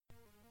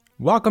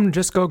Welcome to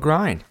Just Go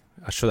Grind,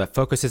 a show that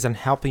focuses on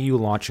helping you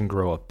launch and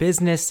grow a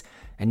business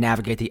and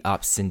navigate the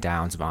ups and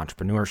downs of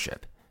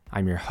entrepreneurship.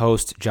 I'm your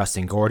host,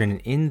 Justin Gordon,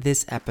 and in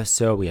this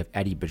episode, we have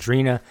Eddie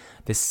Bedrina,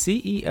 the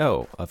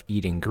CEO of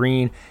Eden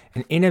Green,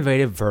 an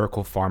innovative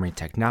vertical farming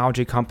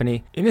technology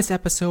company. In this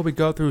episode, we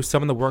go through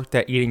some of the work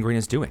that Eden Green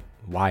is doing,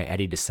 why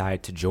Eddie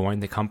decided to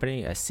join the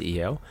company as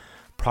CEO,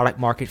 product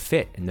market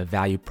fit and the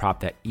value prop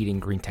that Eden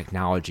Green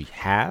Technology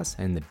has,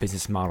 and the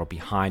business model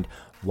behind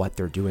what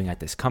they're doing at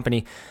this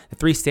company, the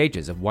 3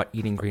 stages of what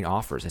Eden Green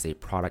offers as a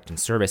product and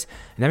service,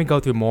 and then we go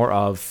through more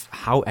of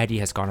how Eddie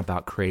has gone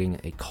about creating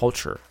a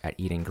culture at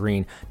Eden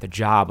Green, the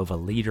job of a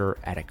leader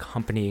at a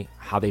company,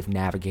 how they've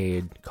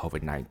navigated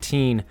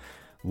COVID-19,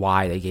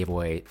 why they gave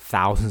away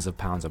thousands of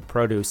pounds of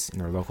produce in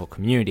their local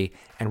community,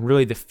 and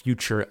really the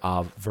future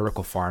of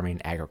vertical farming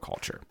and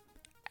agriculture.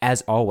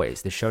 As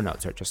always, the show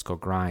notes are at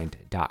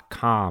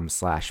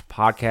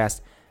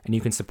justgogrind.com/podcast. And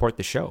you can support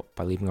the show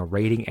by leaving a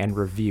rating and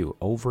review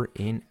over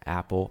in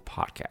Apple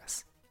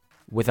Podcasts.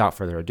 Without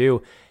further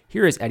ado,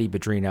 here is Eddie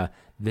Bedrina,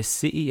 the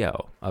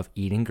CEO of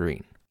Eden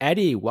Green.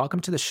 Eddie,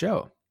 welcome to the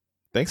show.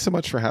 Thanks so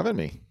much for having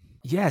me.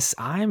 Yes,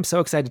 I'm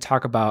so excited to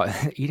talk about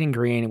Eden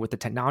Green with the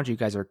technology you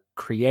guys are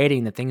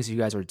creating, the things you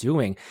guys are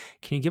doing.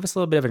 Can you give us a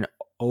little bit of an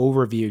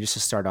overview just to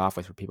start off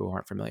with for people who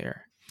aren't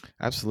familiar?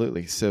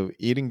 Absolutely. So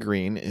Eden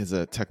Green is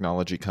a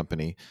technology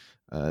company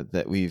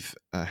that we've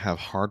have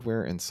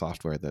hardware and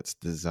software that's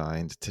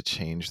designed to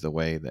change the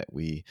way that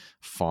we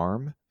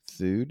farm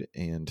food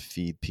and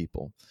feed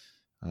people.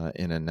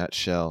 In a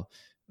nutshell,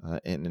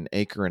 in an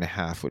acre and a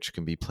half, which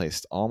can be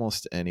placed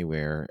almost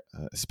anywhere,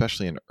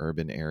 especially in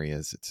urban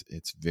areas,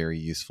 it's very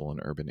useful in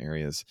urban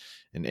areas.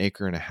 An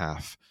acre and a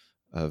half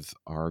of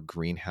our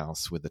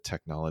greenhouse with the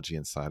technology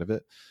inside of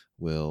it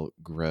will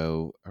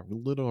grow a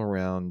little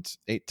around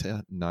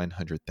 800,000 to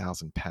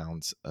 900,000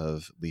 pounds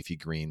of leafy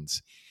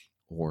greens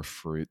or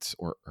fruits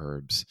or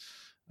herbs.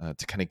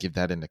 To kind of give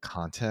that into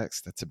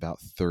context, that's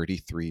about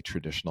 33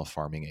 traditional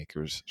farming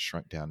acres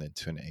shrunk down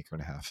into an acre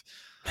and a half.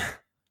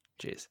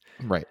 Jeez.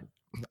 Right.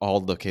 All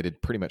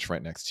located pretty much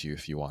right next to you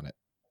if you want it.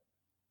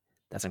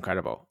 That's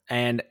incredible.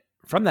 And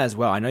from that as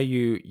well, I know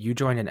you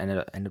joined in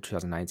end of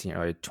 2019,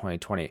 early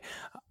 2020.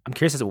 I'm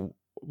curious as to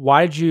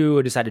why did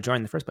you decide to join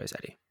in the first place,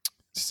 Eddie?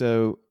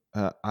 So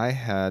I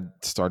had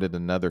started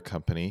another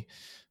company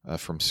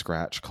from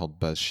scratch called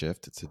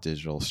BuzzShift. It's a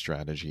digital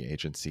strategy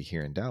agency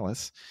here in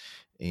Dallas,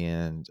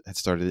 and had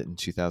started it in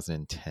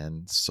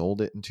 2010, sold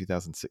it in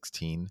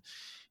 2016,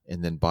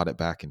 and then bought it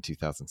back in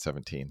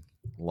 2017.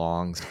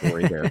 Long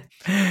story there.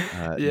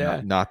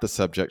 Not the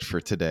subject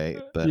for today,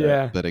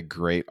 but a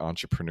great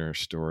entrepreneur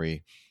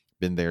story.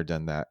 Been there,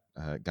 done that.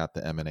 Got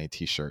the M&A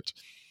t-shirt.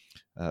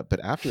 But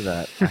after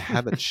that, I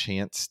had a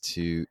chance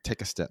to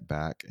take a step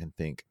back and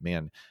think,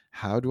 man,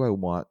 how do I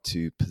want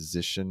to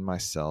position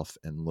myself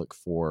and look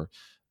for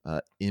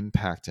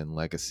impact and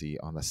legacy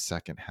on the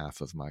second half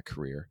of my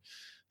career?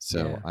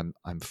 So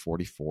I'm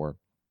 44,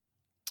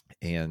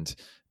 and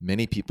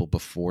many people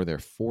before their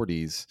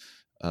 40s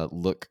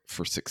look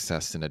for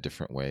success in a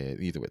different way.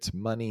 Either it's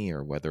money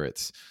or whether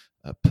it's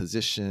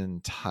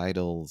position,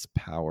 titles,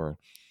 power.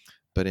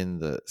 But in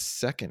the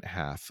second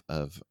half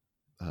of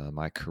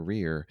my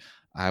career,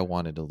 I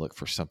wanted to look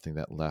for something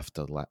that left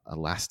a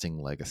lasting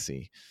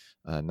legacy,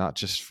 not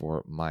just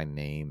for my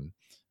name,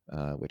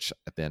 which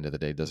at the end of the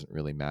day doesn't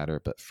really matter,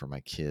 but for my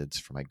kids,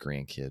 for my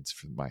grandkids,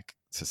 for my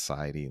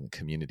society and the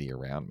community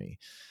around me.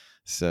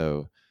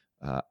 So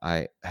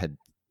I had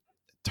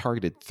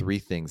targeted 3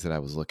 things that I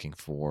was looking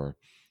for.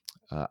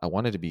 I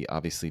wanted to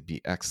obviously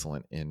be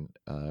excellent in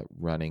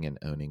running and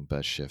owning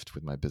BuzzShift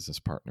with my business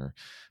partner,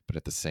 but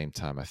at the same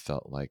time, I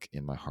felt like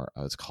in my heart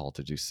I was called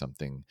to do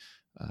something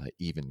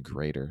even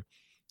greater.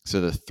 So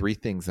the 3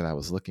 things that I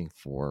was looking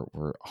for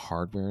were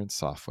hardware and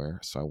software.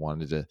 So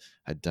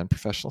I'd done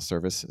professional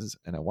services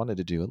and I wanted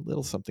to do a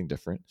little something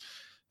different.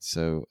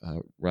 So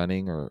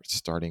running or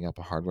starting up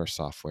a hardware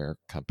software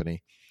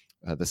company.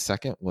 The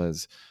second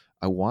was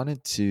I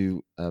wanted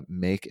to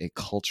make a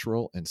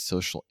cultural and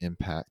social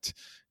impact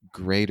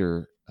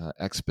greater,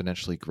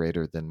 exponentially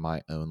greater than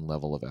my own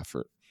level of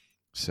effort.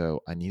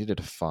 So I wanted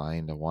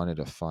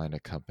to find a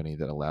company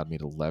that allowed me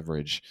to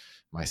leverage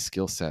my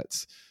skill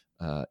sets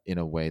in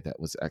a way that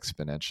was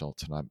exponential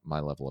to my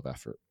level of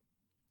effort.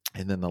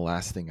 And then the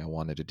last thing I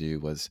wanted to do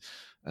was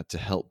to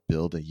help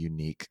build a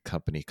unique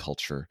company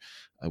culture.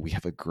 We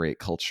have a great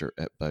culture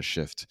at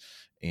BuzzShift,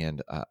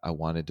 and I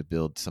wanted to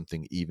build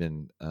something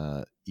even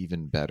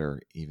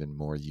better, even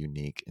more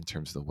unique in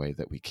terms of the way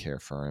that we care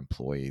for our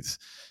employees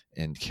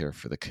and care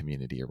for the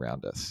community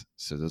around us.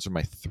 So those are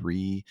my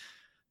 3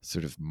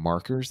 sort of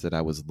markers that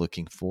I was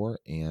looking for,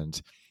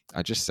 and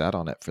I just sat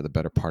on it for the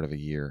better part of a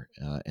year,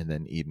 and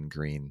then Eden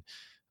Green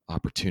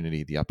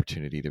the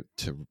opportunity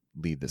to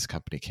lead this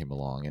company came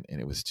along,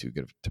 and it was too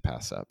good to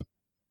pass up.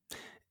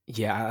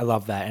 Yeah, I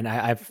love that. And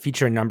I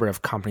feature a number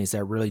of companies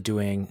that are really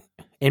doing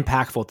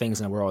impactful things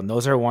in the world. And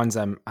those are ones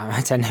I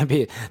tend to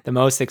be the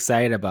most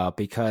excited about,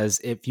 because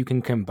if you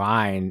can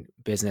combine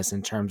business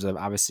in terms of,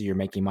 obviously you're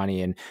making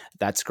money and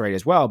that's great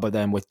as well, but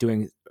then with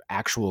doing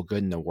actual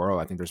good in the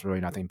world. I think there's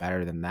really nothing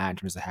better than that in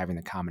terms of having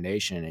the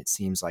combination. And it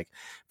seems like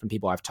from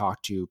people I've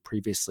talked to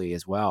previously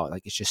as well,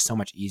 like it's just so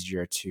much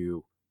easier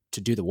to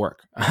do the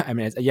work. I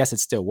mean, yes,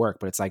 it's still work,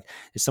 but it's like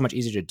it's so much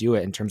easier to do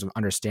it in terms of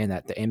understand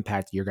that the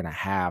impact you're going to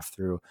have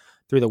through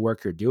the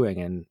work you're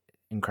doing, and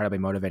incredibly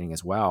motivating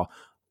as well.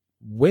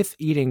 With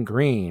Eating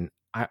Green,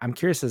 I'm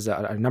curious as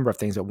a number of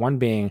things, but one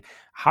being,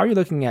 how are you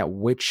looking at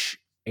which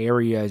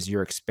areas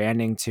you're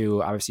expanding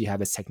to? Obviously, you have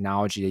this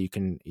technology that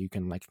you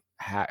can like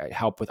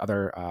help with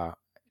other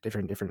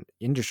different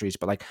industries,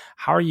 but like,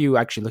 how are you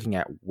actually looking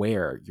at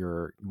where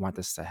you want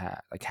this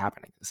to like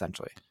happening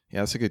essentially? Yeah,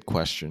 that's a good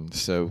question.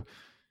 So,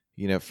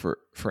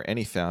 for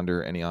any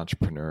founder, any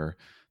entrepreneur,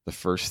 the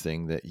first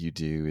thing that you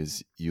do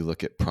is you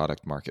look at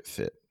product market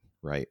fit,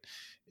 right?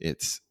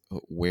 It's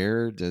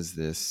where does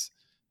this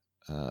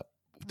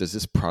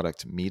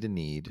product meet a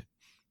need?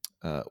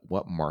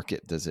 What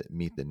market does it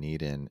meet the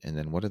need in? And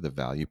then what are the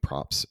value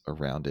props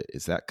around it?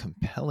 Is that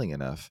compelling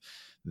enough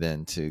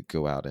then to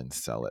go out and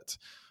sell it?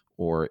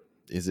 Or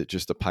is it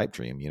just a pipe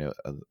dream?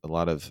 A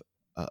lot of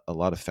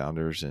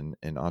founders and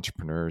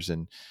entrepreneurs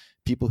and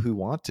people who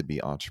want to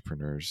be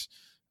entrepreneurs,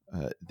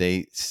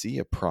 they see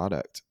a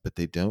product, but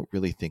they don't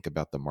really think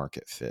about the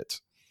market fit.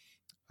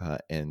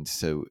 And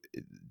so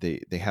they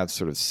have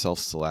sort of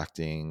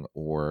self-selecting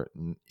or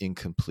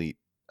incomplete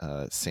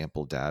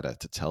sample data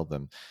to tell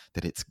them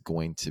that it's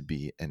going to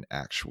be an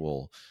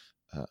actual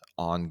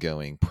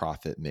ongoing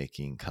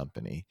profit-making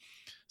company.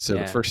 So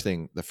Yeah.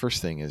 the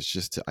first thing is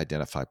just to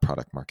identify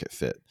product market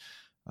fit.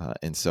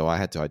 And so I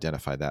had to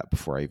identify that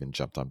before I even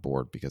jumped on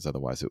board, because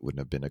otherwise it wouldn't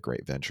have been a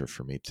great venture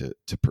for me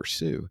to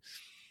pursue.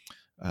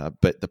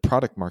 But the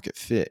product market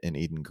fit in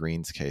Eden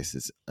Green's case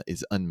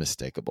is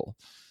unmistakable.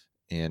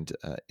 And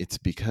it's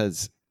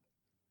because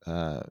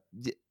have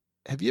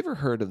you ever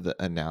heard of the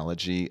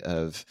analogy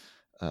of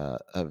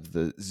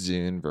the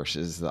Zune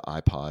versus the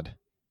iPod?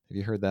 Have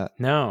you heard that?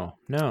 No,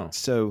 no.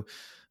 So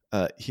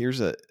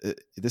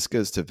this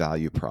goes to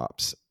value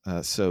props.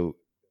 So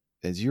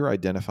as you're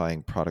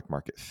identifying product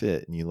market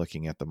fit and you're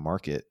looking at the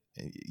market,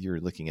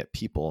 you're looking at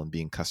people and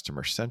being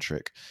customer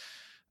centric.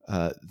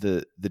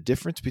 The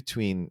difference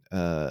between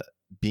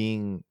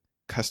being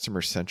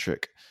customer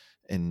centric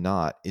and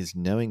not is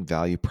knowing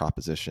value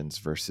propositions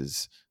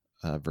versus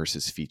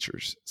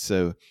features.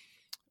 So,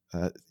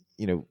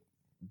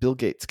 Bill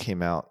Gates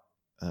came out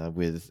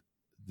with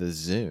the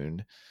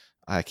Zune.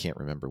 I can't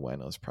remember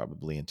when. It was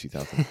probably in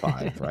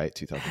 2005, right?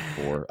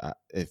 2004.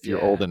 If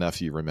you're old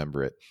enough, you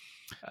remember it.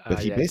 But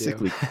he Yeah, I do.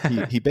 basically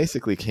he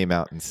basically came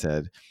out and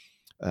said,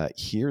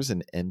 "Here's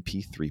an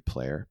MP3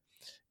 player,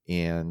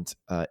 and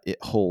it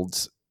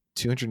holds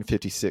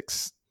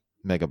 256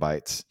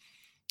 megabytes.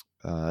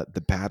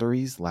 The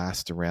batteries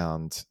last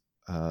around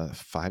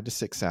 5 to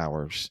 6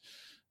 hours,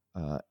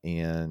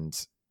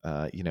 and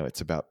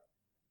it's about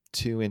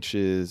 2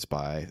 inches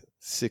by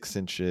 6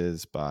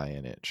 inches by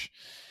an inch."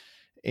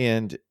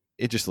 And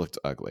it just looked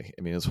ugly.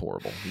 I mean, it was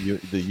horrible.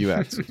 The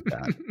UX was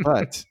bad,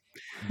 but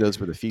those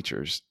were the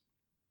features.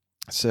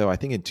 So I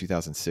think in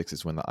 2006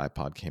 is when the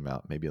iPod came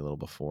out, maybe a little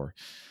before,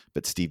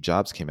 but Steve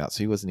Jobs came out.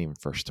 So he wasn't even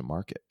first to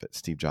market, but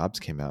Steve Jobs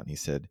came out and he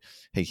said,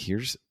 "Hey, here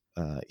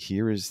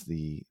is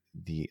the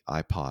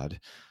iPod.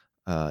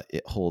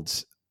 It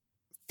holds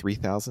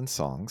 3,000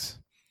 songs.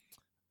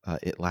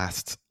 It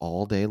lasts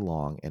all day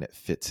long, and it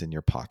fits in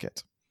your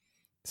pocket.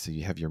 So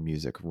you have your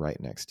music right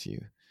next to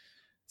you."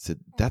 So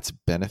that's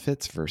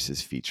benefits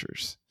versus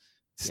features.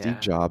 Steve Yeah.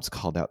 Jobs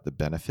called out the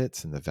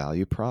benefits and the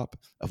value prop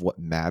of what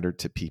mattered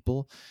to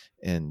people,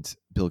 and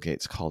Bill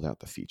Gates called out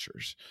the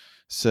features.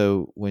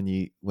 So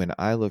when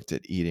I looked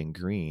at Eating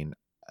Green,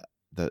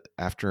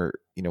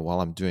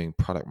 while I'm doing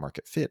product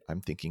market fit,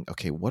 I'm thinking,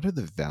 okay, what are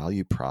the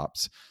value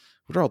props?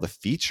 What are all the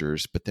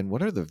features? But then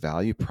what are the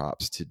value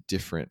props to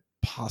different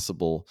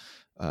possible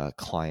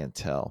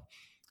clientele?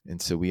 And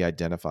so we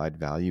identified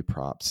value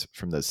props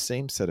from those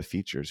same set of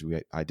features.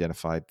 We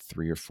identified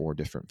 3 or 4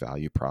 different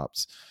value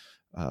props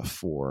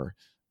for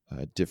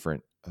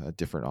different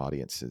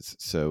audiences.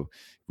 So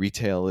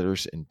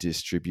retailers and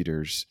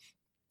distributors,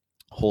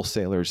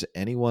 wholesalers,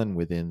 anyone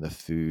within the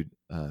food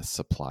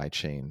supply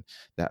chain,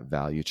 that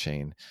value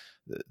chain.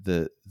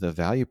 The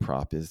value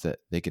prop is that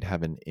they could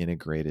have an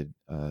integrated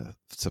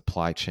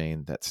supply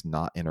chain that's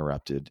not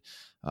interrupted.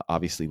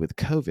 Obviously, with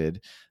COVID,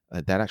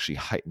 that actually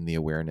heightened the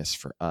awareness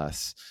for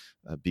us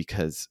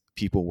because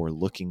people were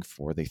looking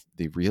for,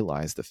 they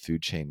realized the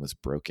food chain was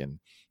broken,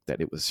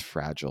 that it was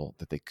fragile,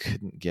 that they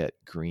couldn't get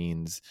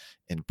greens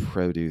and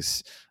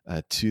produce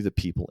to the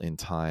people in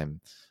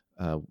time,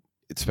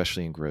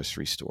 especially in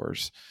grocery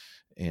stores.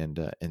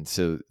 And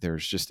so there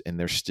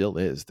still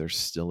is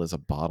a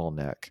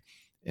bottleneck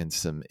and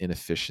some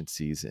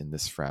inefficiencies in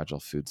this fragile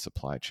food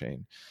supply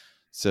chain.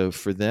 So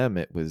for them,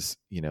 it was,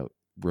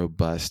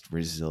 robust,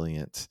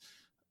 resilient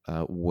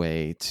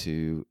way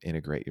to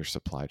integrate your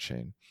supply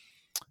chain.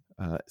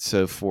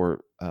 So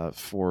for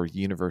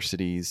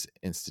universities,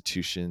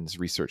 institutions,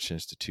 research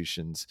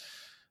institutions,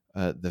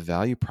 the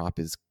value prop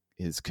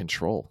is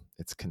control.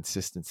 It's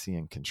consistency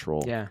and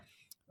control. Yeah.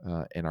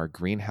 And our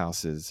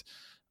greenhouses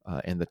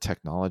and the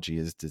technology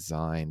is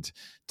designed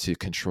to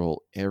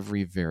control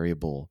every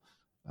variable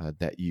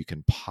that you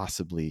can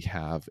possibly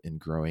have in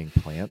growing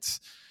plants,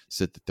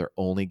 so that they're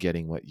only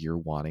getting what you're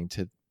wanting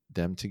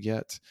them to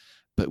get.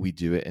 But we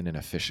do it in an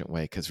efficient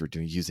way because we're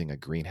using a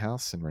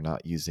greenhouse and we're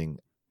not using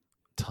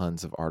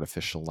tons of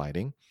artificial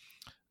lighting.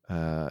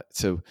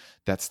 So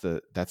that's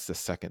the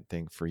second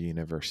thing for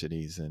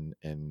universities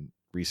and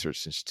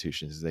research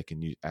institutions, is they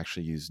can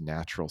actually use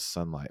natural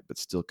sunlight but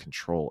still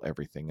control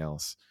everything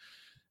else.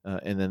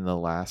 And then the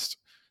last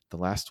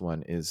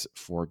one is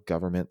for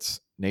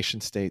governments,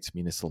 nation states,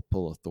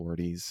 municipal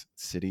authorities,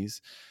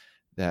 cities,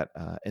 that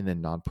and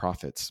then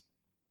nonprofits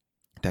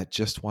that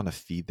just want to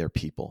feed their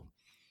people,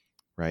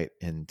 right?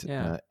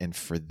 Yeah. And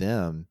for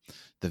them,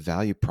 the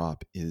value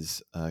prop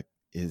is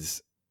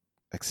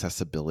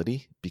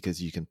accessibility,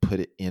 because you can put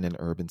it in an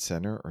urban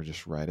center or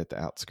just right at the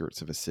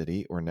outskirts of a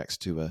city or next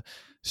to a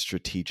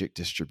strategic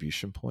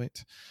distribution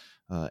point.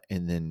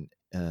 And then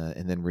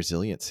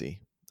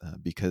resiliency,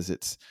 because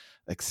it's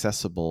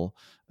accessible,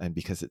 and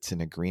because it's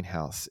in a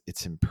greenhouse,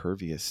 it's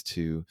impervious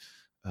to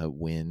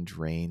wind,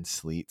 rain,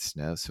 sleet,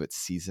 snow. So it's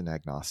season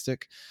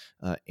agnostic,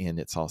 and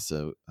it's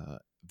also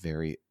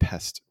very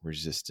pest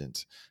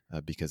resistant,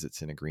 because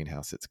it's in a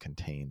greenhouse, it's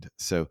contained.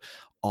 So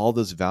all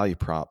those value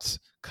props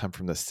come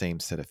from the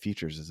same set of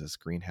features as this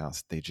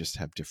greenhouse. They just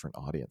have different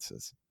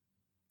audiences.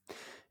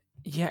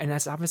 Yeah, and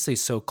that's obviously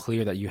so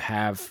clear that you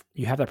have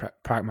that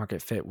product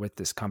market fit with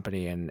this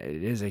company, and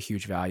it is a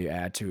huge value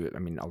add to, I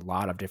mean, a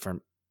lot of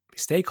different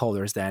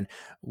stakeholders. Then,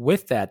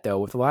 with that though,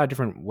 with a lot of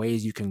different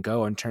ways you can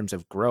go in terms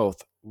of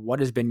growth, what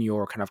has been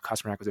your kind of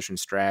customer acquisition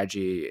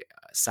strategy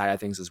side of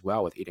things as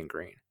well with Eating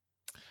Green?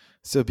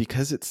 So,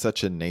 because it's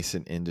such a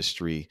nascent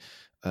industry,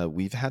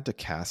 we've had to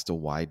cast a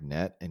wide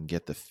net and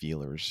get the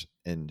feelers.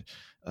 And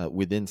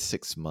within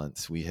 6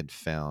 months, we had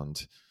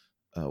found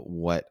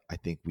what I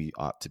think we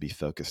ought to be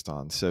focused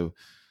on. So,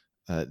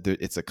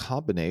 it's a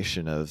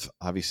combination of,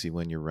 obviously,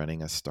 when you're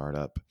running a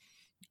startup,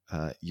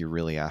 you're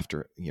really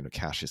after,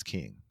 cash is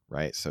king,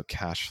 right? So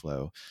cash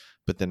flow,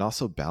 but then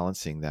also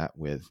balancing that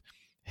with,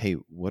 hey,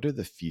 what are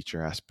the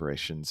future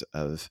aspirations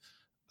of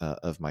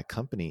my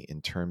company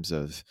in terms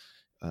of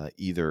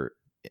either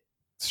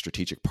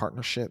strategic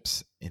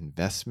partnerships,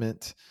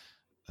 investment,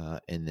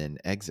 and then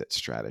exit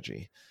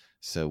strategy.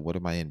 So what do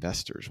my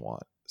investors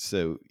want?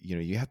 So,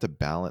 you have to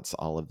balance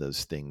all of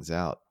those things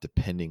out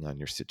depending on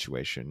your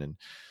situation.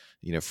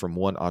 And, from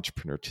one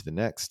entrepreneur to the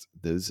next,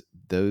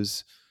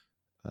 those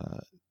uh,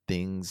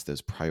 things,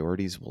 those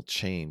priorities will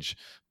change.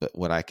 But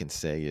what I can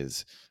say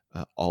is,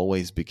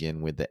 always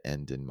begin with the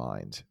end in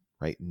mind,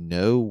 right?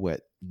 Know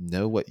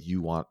what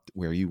you want,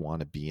 where you want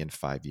to be in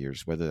 5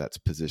 years, whether that's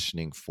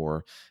positioning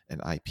for an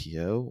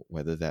IPO,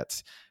 whether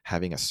that's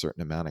having a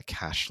certain amount of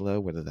cash flow,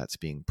 whether that's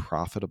being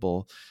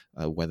profitable,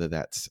 whether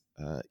that's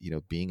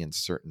being in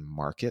certain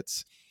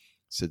markets.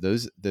 So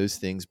those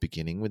things,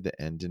 beginning with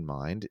the end in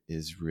mind,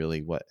 is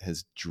really what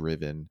has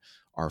driven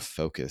our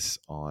focus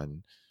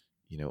on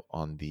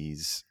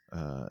these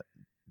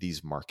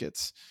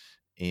markets.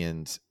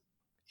 And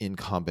in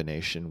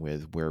combination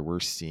with where we're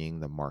seeing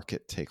the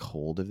market take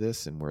hold of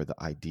this, and where the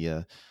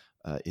idea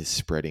is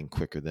spreading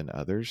quicker than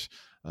others,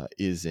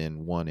 is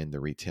in the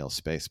retail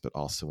space, but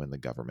also in the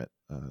government,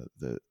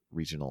 the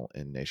regional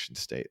and nation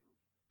state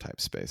type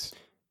space.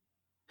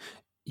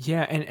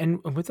 Yeah,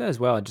 and with that as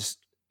well, just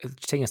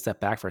taking a step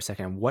back for a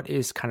second, what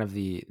is kind of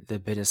the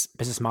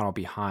business model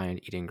behind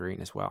Eating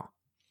Green as well?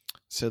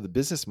 So the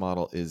business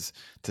model is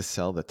to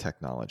sell the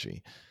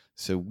technology.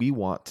 So we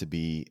want to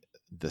be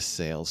the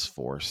sales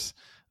force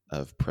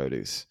of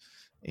produce.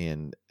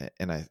 And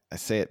I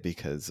say it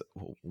because,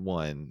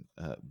 one,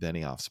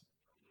 Benioff's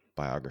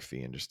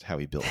biography and just how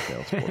he built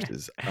Salesforce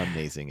is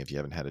amazing. If you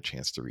haven't had a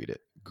chance to read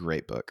it,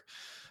 great book.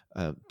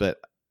 But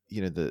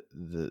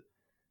the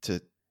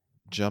to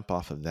jump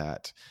off of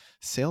that,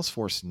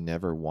 Salesforce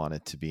never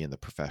wanted to be in the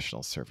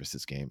professional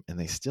services game, and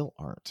they still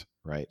aren't,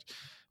 right?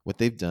 What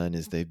they've done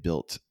is they've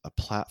built a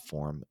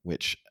platform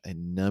which a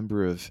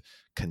number of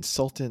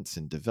consultants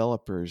and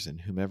developers and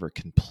whomever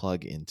can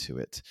plug into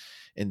it.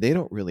 And they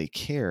don't really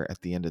care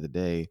at the end of the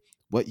day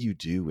what you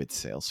do with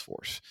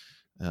Salesforce.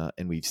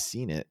 And we've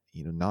seen it,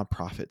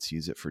 nonprofits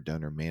use it for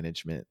donor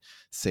management.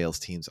 Sales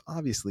teams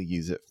obviously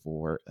use it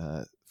for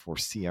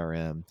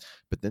CRM,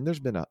 but then there's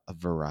been a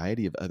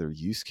variety of other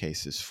use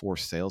cases for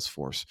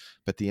Salesforce.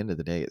 But at the end of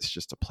the day, it's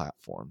just a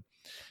platform.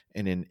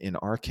 And in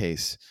our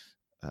case,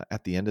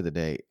 at the end of the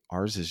day,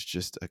 ours is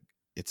just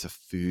it's a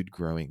food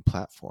growing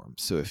platform.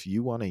 So if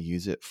you want to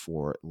use it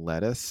for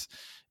lettuce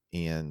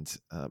and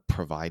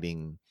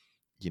providing,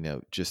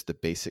 just the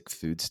basic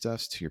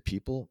foodstuffs to your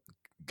people,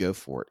 go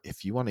for it.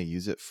 If you want to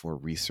use it for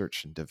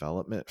research and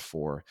development,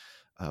 for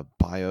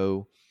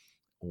bio,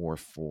 or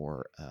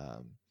for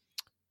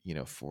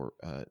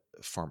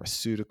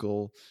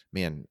pharmaceutical,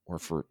 man, or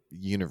for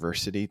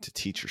university to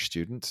teach your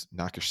students,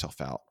 knock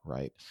yourself out,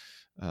 right?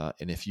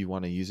 And if you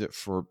want to use it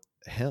for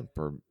hemp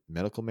or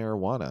medical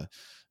marijuana,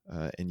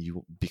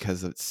 and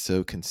because it's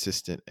so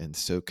consistent and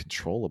so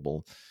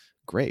controllable,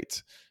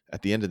 great.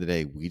 At the end of the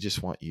day, we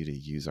just want you to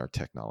use our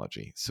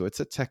technology. So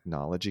it's a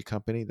technology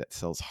company that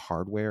sells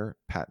hardware,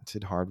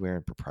 patented hardware,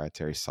 and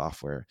proprietary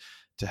software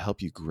to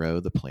help you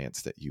grow the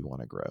plants that you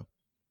want to grow.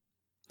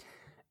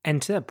 And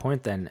to that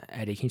point, then,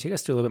 Eddie, can you take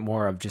us through a little bit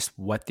more of just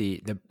what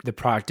the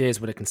product is,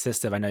 what it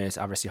consists of? I know it's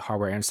obviously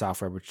hardware and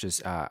software, which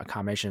is a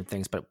combination of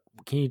things, but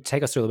can you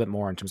take us through a little bit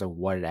more in terms of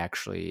what it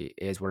actually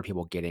is? What are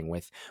people getting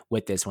with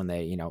this when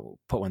they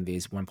put one of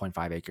these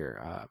 1.5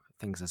 acre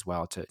things as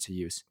well to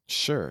use?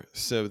 Sure.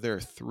 So there are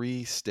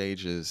 3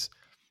 stages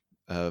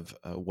of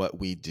what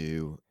we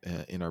do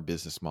in our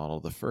business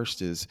model. The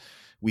first is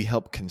we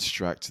help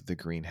construct the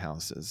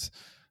greenhouses.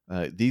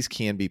 These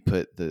can be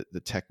put the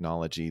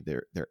technology.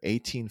 They're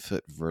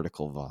 18-foot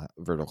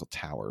vertical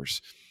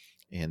towers,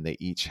 and they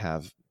each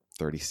have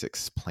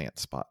 36 plant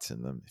spots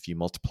in them. If you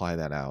multiply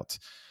that out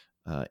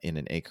in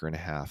an acre and a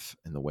half,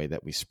 in the way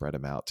that we spread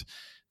them out,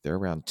 they're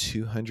around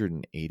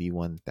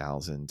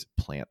 281,000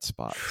 plant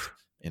spots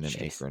in an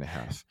acre and a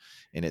half,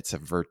 and it's a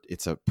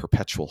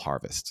perpetual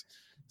harvest.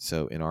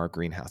 So in our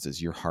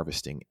greenhouses, you're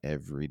harvesting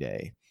every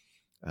day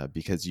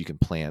because you can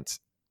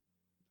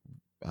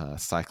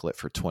cycle it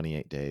for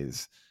 28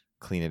 days,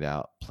 clean it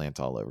out, plant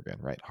all over again,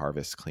 right?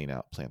 Harvest, clean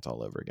out, plant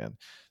all over again.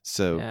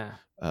 So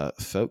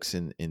folks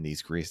in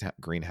these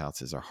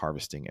greenhouses are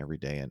harvesting every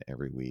day and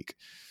every week.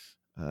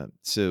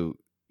 So,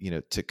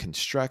 to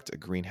construct a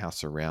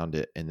greenhouse around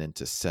it and then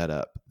to set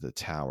up the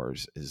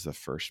towers is the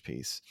first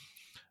piece.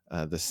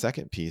 The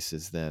second piece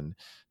is then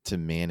to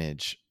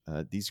manage.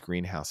 These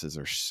greenhouses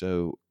are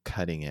so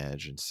cutting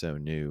edge and so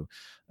new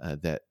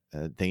that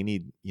they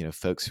need,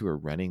 folks who are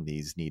running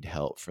these need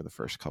help for the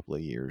first couple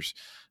of years.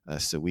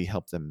 So we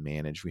help them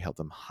manage, we help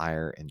them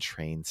hire and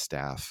train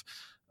staff.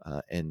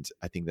 And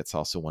I think that's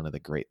also one of the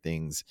great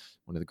things,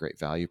 one of the great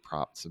value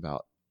props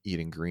about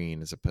Eden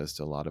Green, as opposed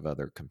to a lot of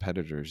other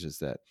competitors, is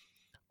that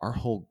our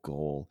whole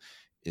goal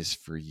is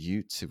for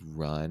you to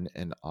run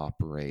and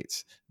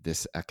operate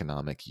this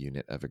economic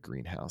unit of a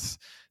greenhouse.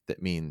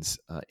 That means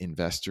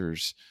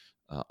investors,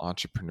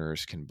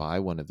 entrepreneurs can buy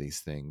one of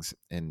these things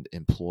and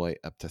employ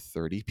up to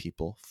 30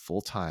 people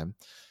full time,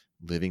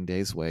 living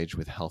day's wage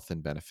with health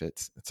and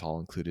benefits. It's all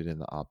included in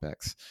the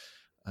OpEx.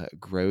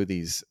 Grow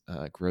this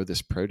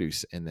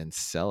produce and then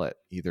sell it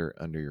either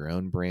under your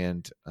own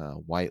brand,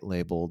 white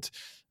labeled,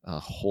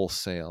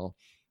 wholesale,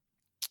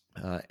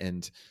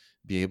 and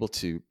be able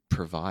to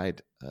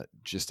provide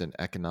just an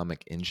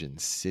economic engine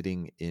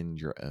sitting in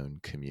your own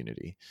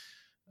community.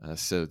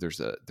 So there's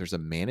a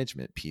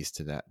management piece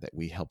to that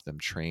we help them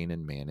train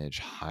and manage,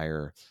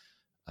 hire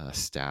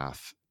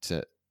staff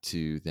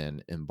to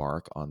then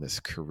embark on this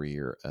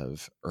career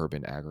of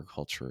urban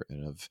agriculture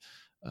and of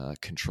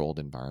controlled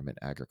environment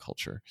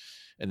agriculture.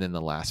 And then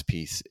the last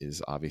piece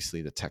is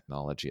obviously the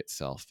technology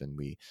itself, and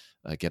we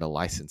get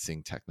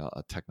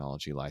a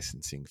technology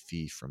licensing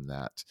fee from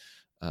that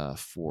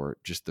for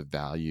just the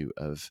value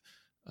of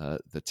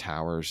the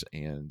towers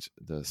and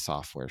the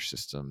software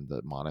system,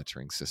 the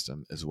monitoring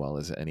system, as well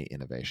as any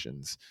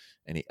innovations,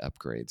 any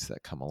upgrades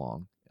that come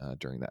along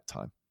during that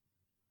time.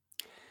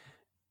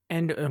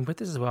 And with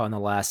this as well, in the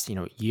last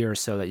year or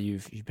so that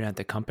you've been at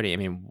the company, I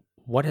mean,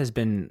 what has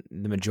been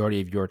the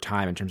majority of your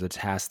time in terms of the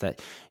tasks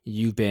that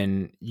you've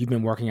been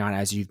working on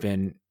as you've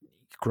been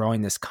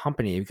growing this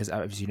company? Because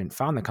obviously you didn't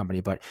found the company,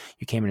 but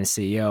you came in as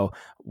CEO.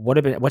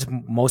 What's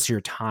most of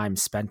your time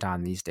spent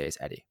on these days,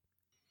 Eddie?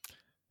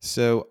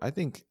 So I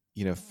think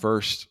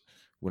first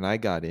when I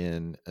got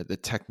in, the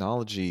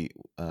technology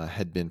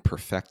had been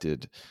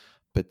perfected,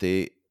 but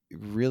they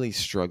really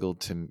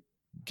struggled to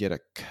get a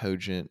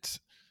cogent,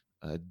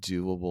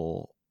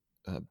 doable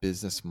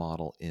business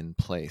model in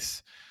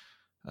place.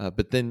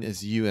 But then,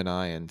 as you and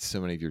I and so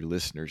many of your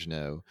listeners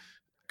know,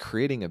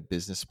 creating a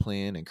business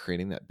plan and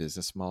creating that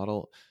business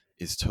model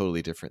is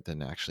totally different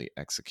than actually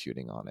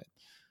executing on it.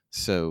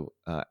 So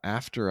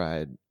after I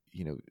had,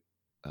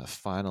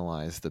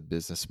 finalized the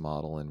business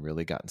model and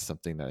really gotten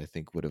something that I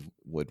think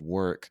would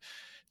work,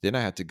 then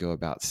I had to go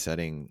about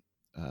setting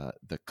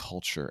the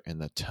culture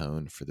and the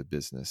tone for the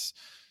business.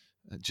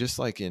 Just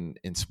like I'm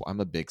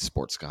a big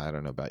sports guy. I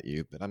don't know about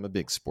you, but I'm a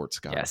big sports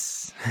guy.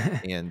 Yes.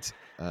 and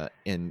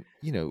in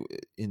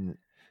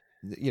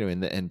the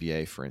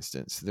NBA, for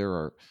instance, there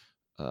are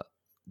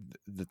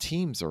the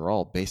teams are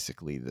all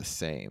basically the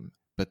same,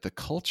 but the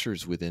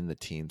cultures within the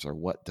teams are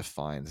what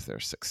defines their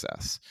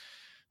success.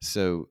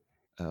 So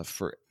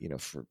for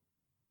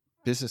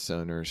business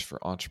owners,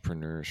 for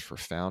entrepreneurs, for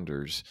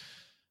founders,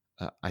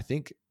 I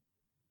think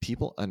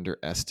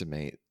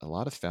a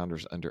lot of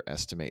founders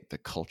underestimate the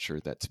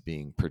culture that's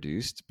being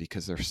produced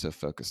because they're so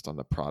focused on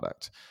the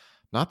product.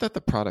 Not that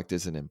the product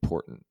isn't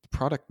important. The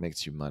product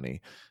makes you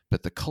money,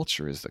 but the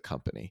culture is the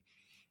company.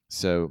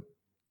 So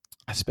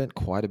I spent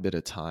quite a bit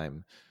of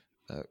time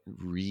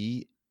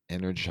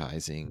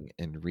re-energizing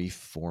and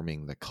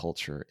reforming the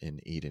culture in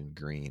Eden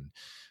Green,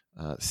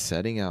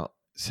 setting out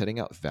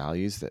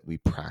values that we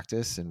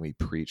practice and we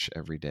preach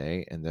every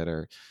day, and that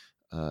are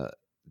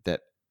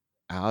that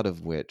out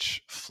of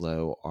which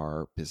flow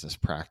our business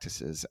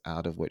practices,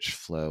 out of which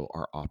flow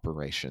our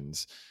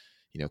operations.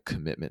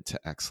 commitment to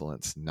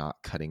excellence, not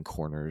cutting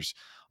corners,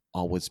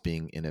 always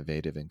being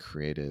innovative and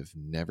creative,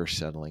 never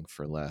settling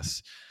for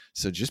less.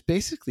 So just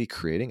basically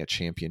creating a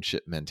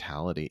championship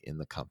mentality in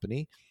the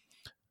company.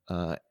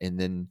 And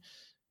then,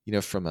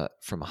 from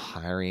a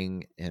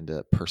hiring and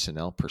a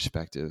personnel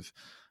perspective,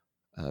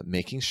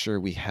 making sure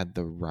we had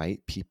the right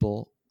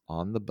people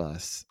on the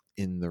bus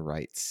in the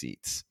right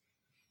seats.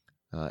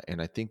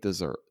 And I think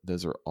those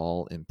are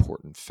all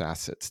important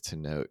facets to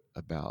note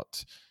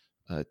about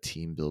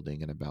team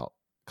building and about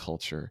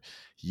culture.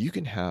 You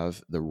can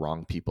have the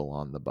wrong people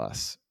on the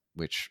bus,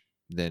 which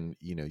then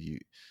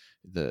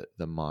the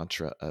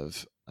mantra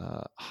of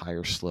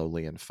hire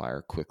slowly and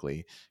fire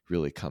quickly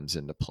really comes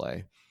into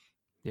play.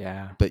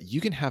 Yeah. But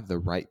you can have the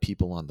right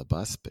people on the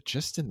bus, but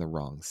just in the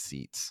wrong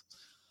seats,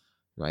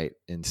 right?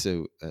 And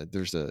so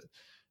there's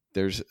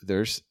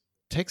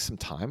takes some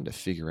time to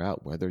figure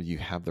out whether you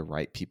have the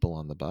right people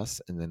on the bus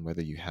and then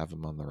whether you have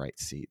them on the right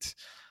seats.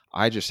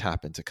 I just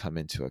happened to come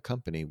into a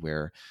company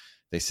where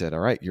they said, all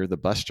right, you're the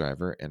bus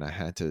driver. And I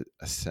had to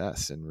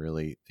assess and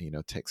really,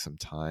 take some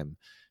time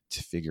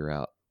to figure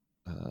out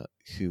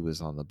who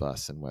was on the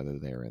bus and whether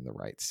they were in the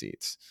right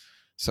seats.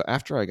 So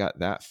after I got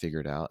that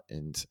figured out,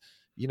 and,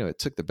 it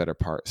took the better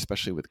part,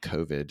 especially with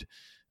COVID,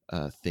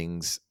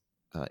 things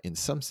in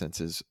some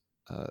senses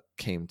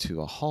came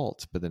to a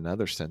halt, but in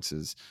other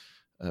senses,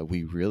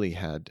 we really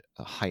had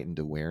a heightened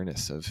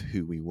awareness of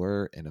who we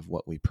were and of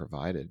what we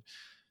provided.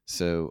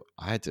 So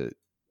I had to,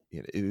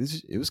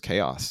 it was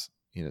chaos,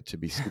 to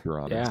be super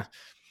honest.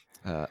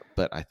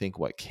 But I think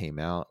what came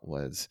out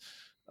was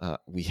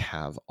we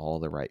have all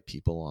the right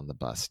people on the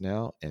bus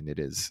now, and it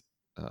is,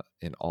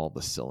 and all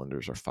the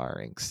cylinders are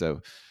firing.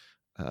 So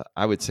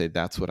I would say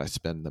that's what I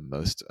spend the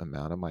most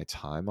amount of my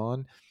time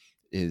on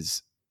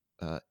is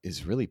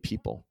really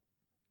people,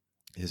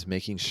 is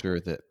making sure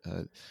that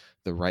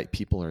the right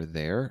people are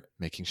there,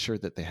 making sure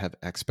that they have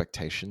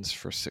expectations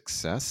for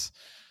success.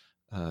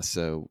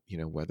 So,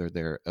 whether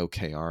they're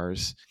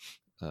OKRs,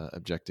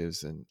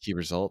 objectives and key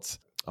results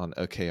on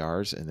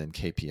OKRs, and then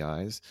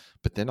KPIs,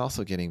 but then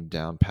also getting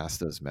down past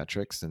those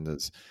metrics and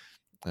those,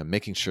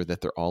 making sure that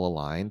they're all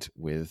aligned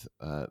with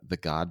the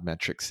God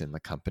metrics in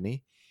the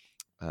company,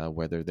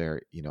 whether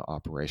they're,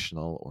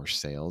 operational or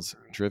sales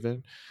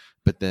driven.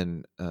 But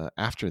then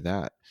after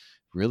that,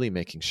 really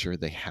making sure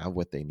they have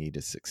what they need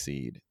to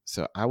succeed.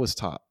 So I was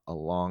taught a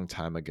long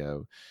time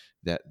ago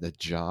that the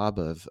job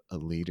of a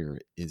leader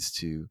is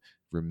to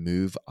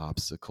remove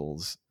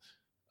obstacles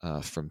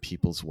from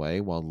people's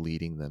way while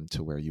leading them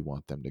to where you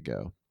want them to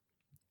go.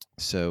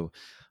 So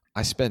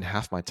I spend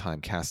half my time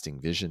casting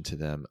vision to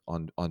them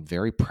on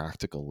very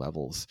practical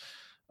levels,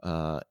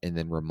 and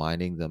then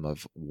reminding them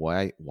of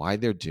why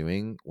they're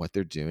doing what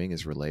they're doing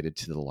is related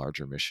to the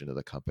larger mission of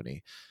the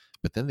company.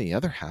 But then the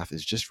other half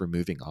is just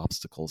removing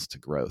obstacles to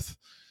growth.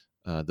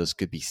 Those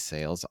could be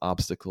sales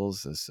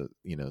obstacles. So,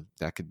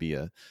 that could be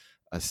a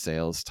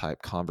sales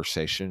type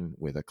conversation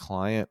with a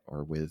client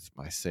or with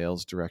my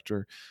sales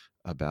director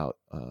about,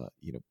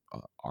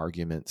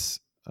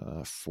 arguments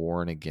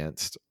for and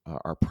against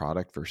our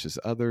product versus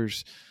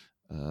others.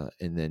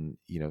 And then,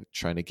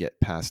 trying to get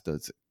past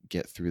those,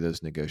 get through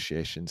those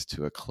negotiations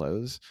to a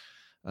close.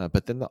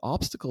 But then the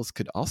obstacles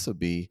could also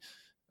be,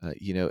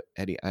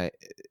 Eddie,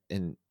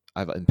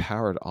 I've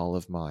empowered all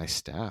of my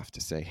staff to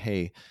say,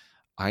 hey,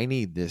 I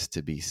need this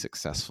to be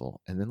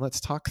successful. And then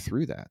let's talk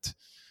through that,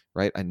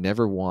 right? I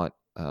never want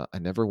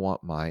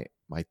my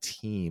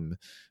team,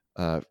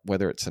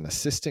 whether it's an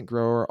assistant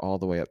grower all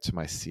the way up to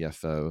my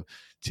CFO,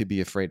 to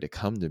be afraid to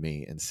come to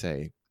me and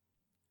say,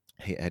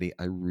 hey, Eddie,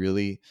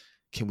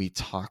 can we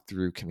talk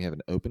through, can we have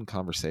an open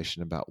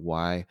conversation about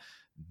why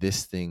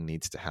this thing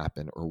needs to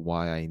happen or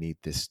why I need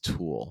this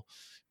tool,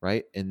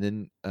 right? And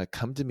then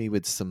come to me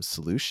with some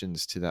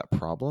solutions to that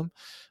problem.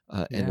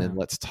 And then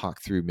let's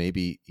talk through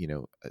maybe,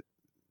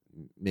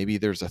 maybe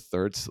there's a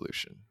third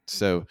solution.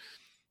 So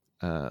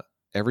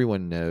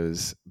everyone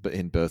knows, but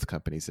in both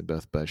companies, in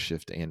both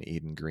BuzzShift and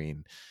Eden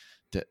Green,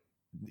 that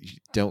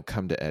don't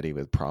come to Eddie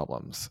with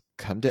problems.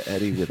 Come to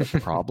Eddie with a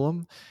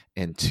problem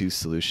and two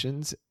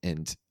solutions,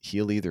 and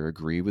he'll either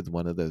agree with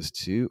one of those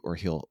two or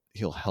he'll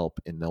help,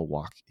 and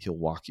he'll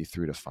walk you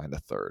through to find a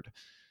third.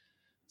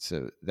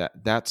 So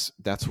that's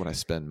what I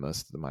spend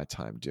most of my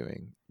time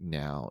doing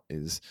now,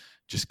 is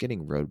just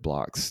getting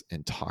roadblocks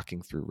and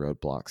talking through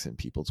roadblocks in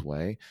people's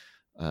way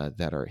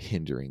that are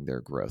hindering their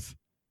growth.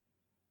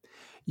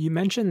 You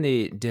mentioned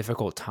the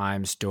difficult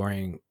times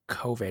during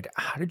COVID.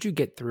 How did you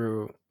get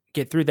through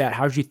that?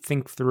 How did you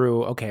think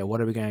through, okay,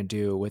 what are we going to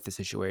do with the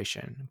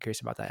situation? I'm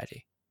curious about that,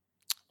 Eddie.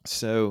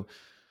 So,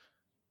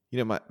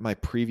 my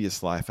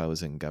previous life, I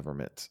was in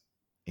government,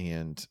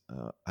 and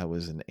I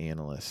was an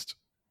analyst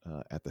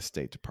at the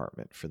State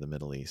Department for the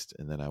Middle East,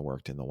 and then I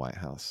worked in the White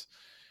House.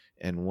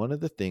 And one of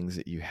the things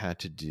that you had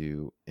to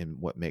do, and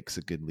what makes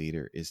a good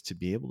leader, is to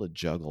be able to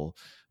juggle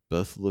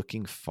both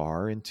looking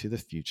far into the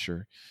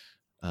future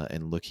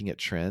and looking at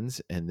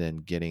trends, and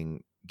then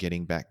getting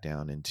back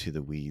down into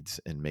the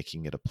weeds and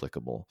making it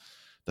applicable.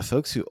 The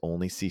folks who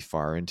only see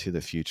far into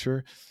the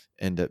future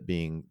end up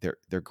being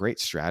they're great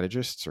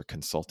strategists or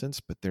consultants,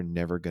 but they're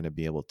never going to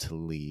be able to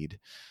lead.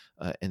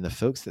 And the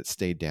folks that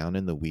stay down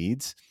in the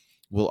weeds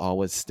will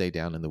always stay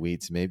down in the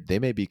weeds. They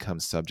may become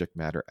subject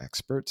matter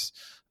experts,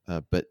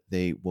 but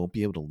they won't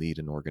be able to lead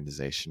an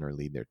organization or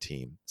lead their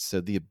team.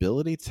 So the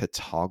ability to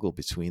toggle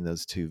between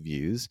those two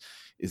views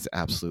is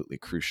absolutely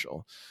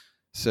crucial.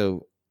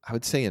 So I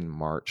would say in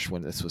March,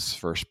 when this was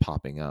first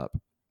popping up,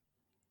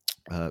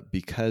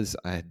 because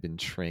I had been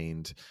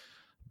trained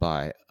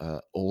by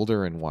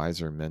older and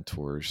wiser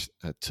mentors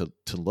to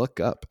look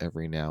up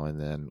every now and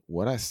then,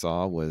 what I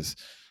saw was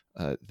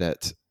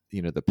that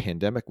the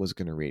pandemic was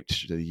going to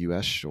reach the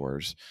U.S.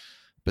 shores,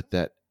 but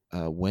that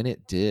when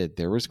it did,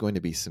 there was going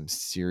to be some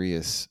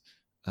serious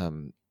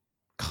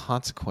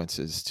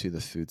consequences to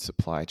the food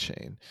supply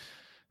chain.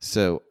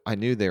 So I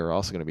knew there were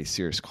also going to be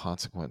serious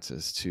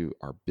consequences to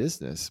our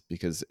business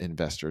because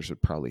investors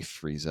would probably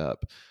freeze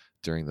up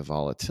during the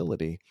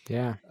volatility.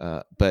 Yeah.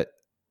 But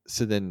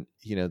so then,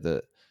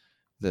 the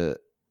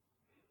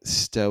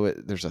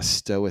there's a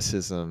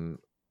stoicism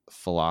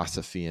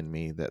philosophy in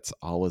me that's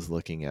always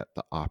looking at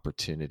the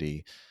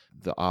opportunity.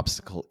 The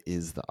obstacle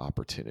is the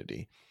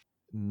opportunity.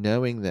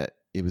 Knowing that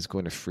it was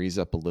going to freeze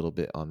up a little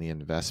bit on the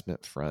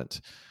investment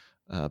front,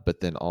 but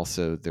then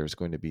also there's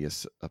going to be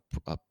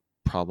a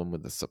problem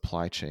with the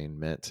supply chain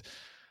meant,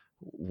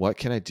 what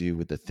can I do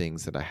with the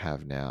things that I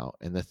have now?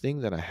 And the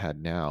thing that I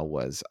had now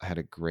was I had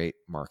a great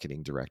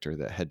marketing director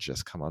that had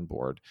just come on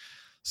board.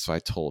 So I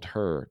told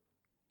her,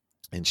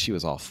 and she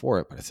was all for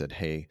it, but I said,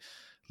 hey,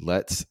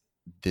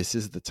 this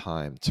is the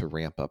time to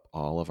ramp up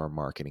all of our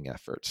marketing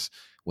efforts.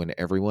 When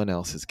everyone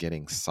else is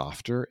getting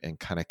softer and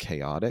kind of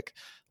chaotic,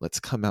 let's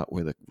come out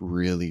with a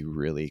really,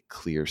 really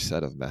clear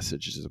set of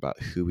messages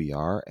about who we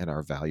are and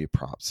our value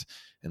props.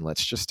 And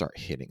let's just start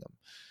hitting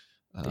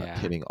them,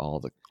 hitting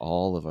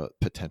all of our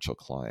potential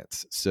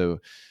clients. So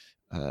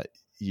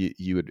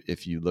you would,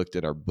 if you looked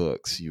at our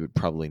books, you would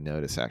probably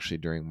notice actually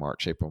during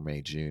March, April,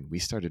 May, June, we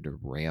started to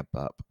ramp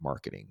up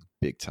marketing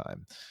big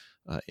time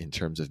in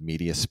terms of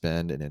media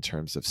spend and in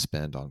terms of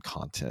spend on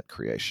content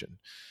creation.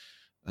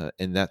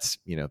 And that's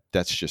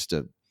just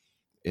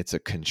it's a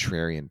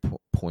contrarian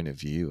point of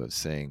view of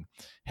saying,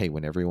 hey,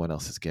 when everyone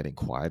else is getting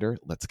quieter,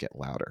 let's get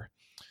louder.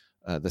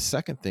 The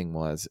second thing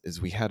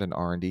is we had an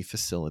R&D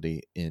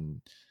facility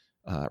in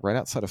right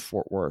outside of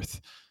Fort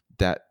Worth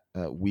that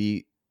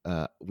we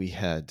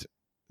had.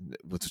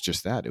 Was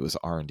just that. It was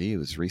R&D, it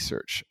was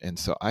research. And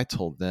so I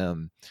told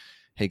them,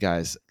 hey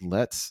guys,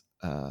 let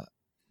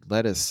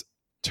us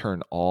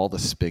turn all the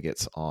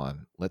spigots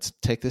on. Let's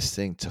take this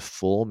thing to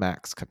full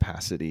max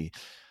capacity.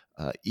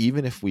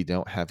 Even if we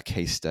don't have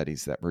case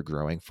studies that we're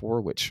growing for,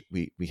 which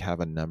we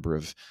have a number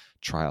of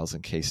trials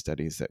and case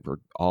studies that we're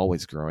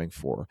always growing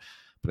for.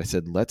 But I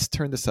said, let's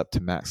turn this up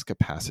to max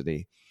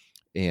capacity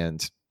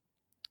and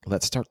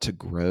let's start to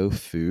grow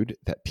food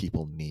that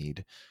people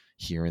need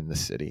here in the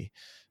city.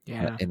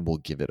 Yeah. And we'll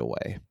give it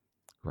away.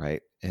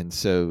 Right. And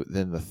so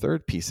then the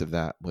third piece of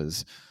that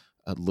was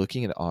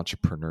looking at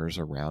entrepreneurs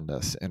around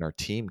us. And our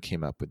team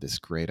came up with this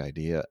great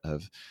idea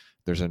of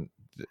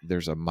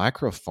there's a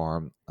micro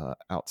farm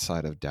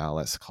outside of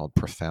Dallas called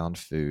Profound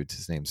Foods.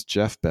 His name's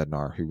Jeff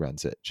Bednar, who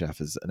runs it.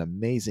 Jeff is an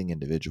amazing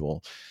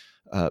individual,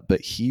 but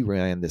he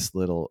ran this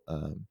little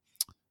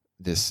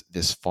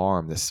this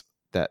farm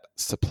that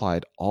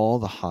supplied all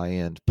the high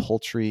end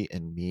poultry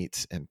and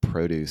meats and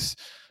produce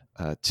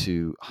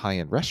to high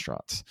end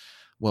restaurants.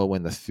 Well,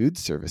 when the food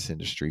service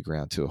industry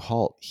ground to a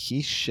halt,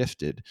 he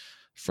shifted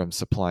from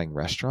supplying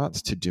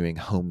restaurants to doing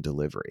home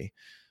delivery.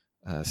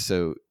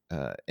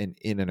 And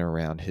in and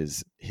around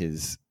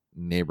his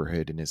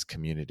neighborhood and his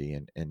community,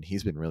 and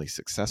he's been really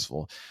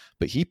successful.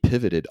 But he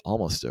pivoted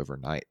almost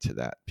overnight to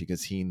that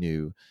because he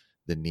knew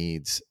the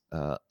needs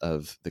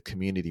of the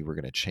community were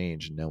going to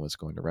change, and no one's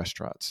going to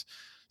restaurants.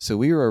 So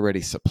we were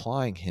already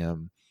supplying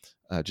him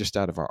just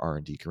out of our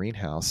R&D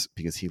greenhouse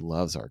because he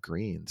loves our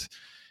greens.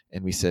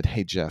 And we said,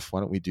 hey, Jeff, why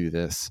don't we do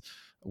this?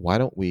 Why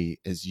don't we,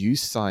 as you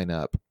sign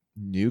up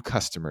new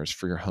customers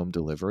for your home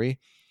delivery,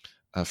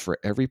 for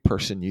every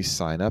person you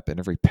sign up and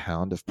every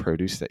pound of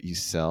produce that you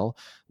sell,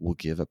 we'll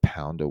give a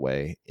pound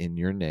away in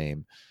your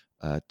name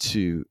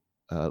to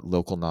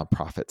local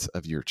nonprofits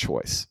of your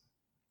choice.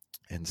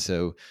 And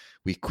so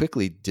we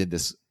quickly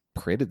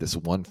created this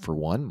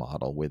 1-for-1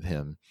 model with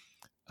him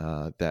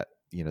that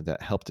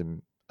helped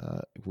him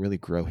really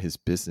grow his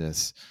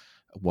business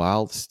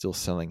while still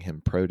selling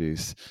him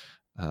produce.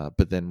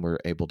 But then we're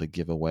able to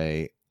give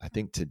away, I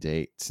think to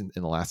date,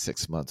 in the last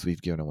 6 months,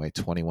 we've given away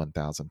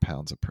 21,000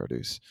 pounds of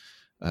produce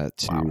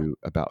to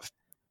about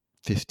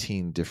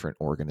 15 different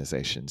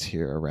organizations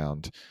here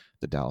around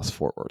the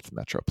Dallas-Fort Worth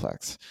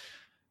Metroplex.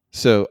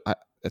 So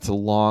it's a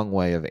long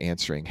way of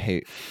answering,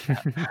 hey,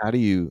 how do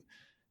you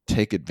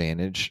take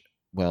advantage?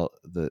 Well,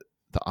 the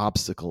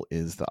obstacle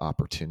is the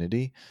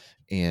opportunity.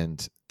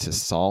 And to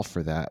solve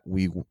for that,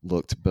 we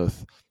looked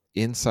both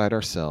inside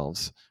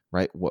ourselves,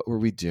 right? What were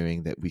we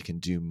doing that we can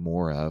do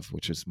more of,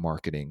 which is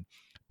marketing?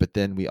 But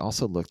then we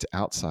also looked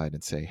outside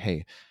and say,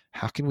 hey,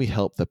 how can we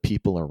help the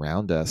people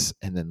around us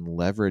and then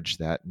leverage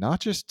that, not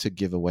just to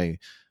give away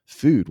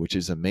food, which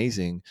is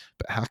amazing,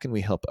 but how can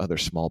we help other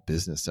small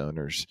business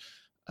owners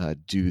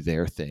do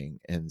their thing?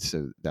 And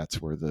so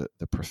that's where the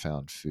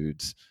Profound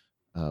Foods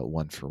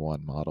one for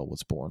one model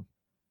was born.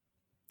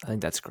 I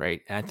think that's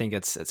great. And I think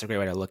it's a great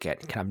way to look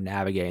at kind of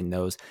navigating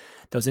those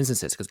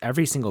instances, because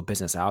every single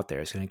business out there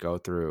is going to go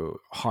through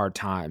hard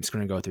times,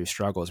 going to go through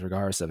struggles,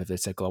 regardless of if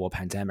it's a global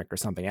pandemic or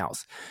something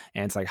else.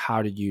 And it's like,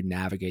 how do you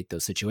navigate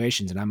those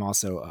situations? And I'm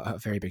also a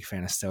very big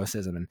fan of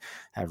Stoicism, and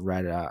have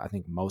read, I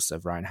think, most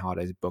of Ryan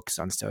Holiday's books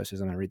on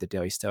Stoicism. I read the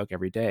Daily Stoic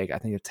every day. I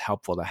think it's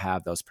helpful to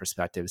have those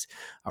perspectives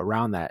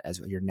around that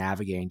as you're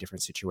navigating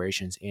different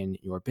situations in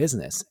your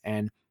business.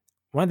 And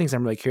one of the things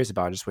I'm really curious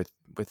about, just with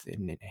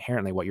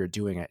inherently what you're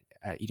doing at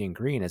Eating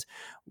Green, is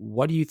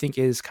what do you think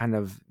is kind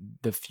of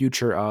the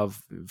future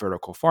of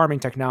vertical farming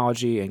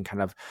technology and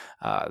kind of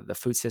the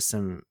food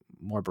system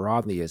more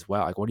broadly as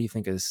well? Like, what do you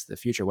think is the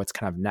future? What's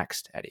kind of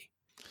next, Eddie?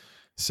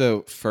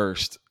 So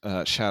first,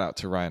 shout out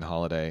to Ryan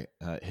Holiday.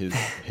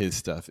 His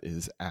stuff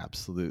is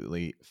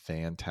absolutely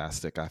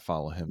fantastic. I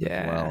follow him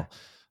as well,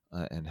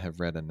 and have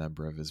read a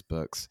number of his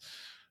books.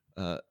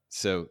 I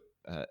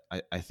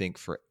think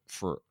for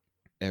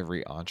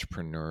every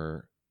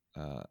entrepreneur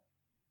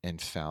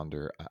and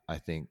founder, I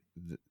think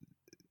the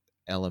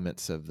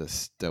elements of the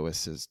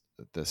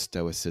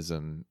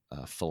stoicism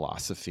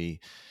philosophy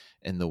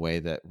and the way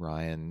that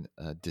Ryan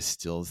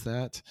distills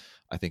that,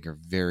 I think, are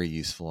very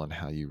useful in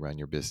how you run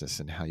your business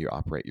and how you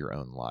operate your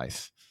own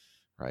life,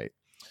 right?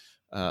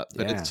 But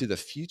as to the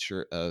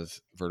future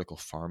of vertical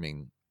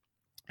farming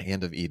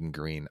and of Eden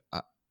Green,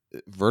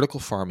 vertical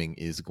farming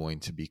is going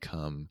to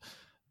become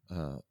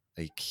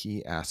a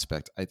key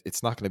aspect.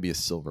 It's not going to be a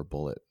silver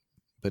bullet,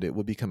 but it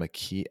will become a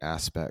key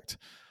aspect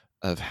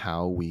of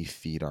how we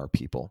feed our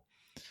people.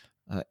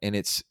 And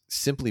it's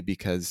simply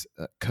because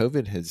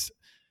COVID has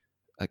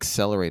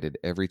accelerated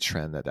every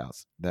trend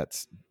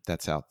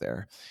that's out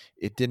there.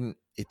 It didn't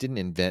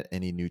invent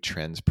any new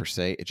trends per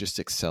se. It just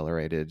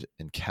accelerated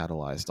and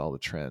catalyzed all the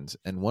trends.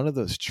 And one of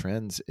those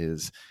trends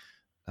is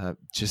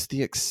just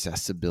the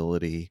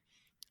accessibility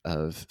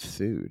of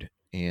food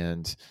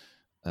and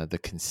the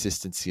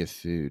consistency of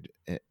food.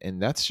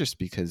 And that's just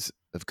because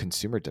of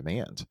consumer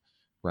demand,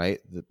 right?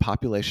 The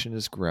population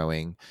is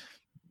growing.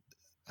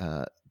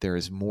 There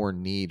is more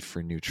need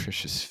for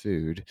nutritious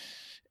food,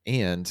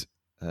 and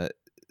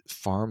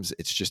farms,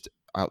 it's just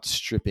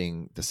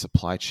outstripping the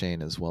supply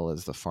chain as well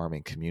as the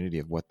farming community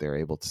of what they're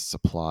able to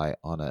supply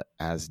on a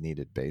as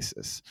needed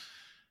basis.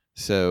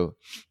 So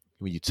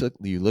when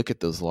you look at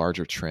those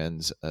larger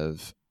trends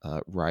of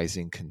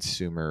rising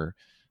consumer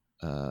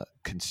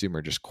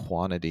just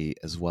quantity,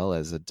 as well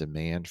as a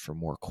demand for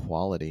more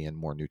quality and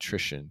more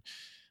nutrition,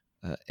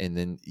 and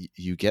then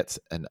you get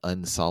an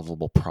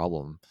unsolvable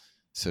problem,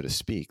 so to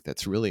speak,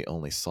 that's really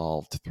only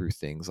solved through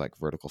things like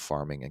vertical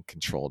farming and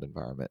controlled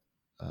environment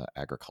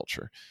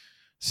agriculture.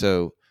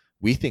 So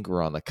we think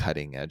we're on the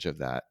cutting edge of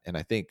that. And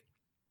I think,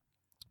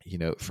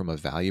 from a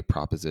value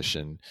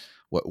proposition,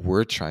 what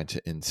we're trying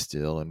to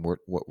instill and what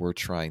we're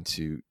trying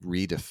to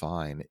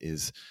redefine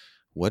is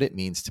what it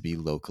means to be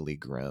locally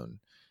grown.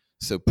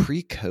 So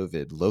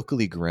pre-COVID,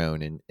 locally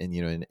grown, and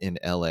in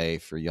LA,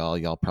 for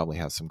y'all probably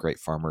have some great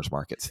farmers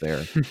markets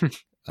there.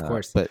 Of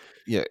course. But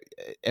yeah,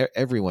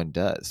 everyone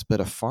does.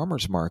 But a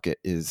farmer's market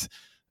is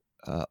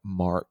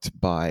marked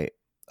by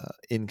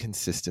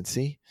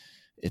inconsistency.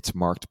 It's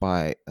marked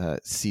by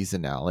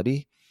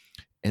seasonality.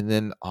 And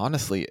then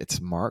honestly,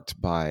 it's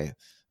marked by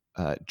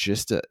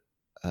just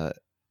an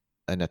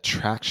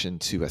attraction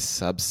to a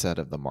subset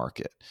of the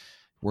market.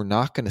 We're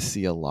not going to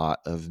see a lot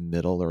of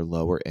middle or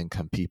lower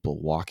income people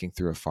walking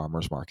through a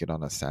farmer's market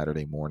on a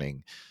Saturday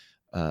morning,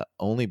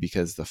 only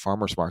because the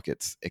farmer's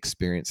market's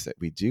experience that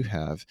we do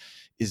have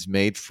is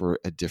made for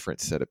a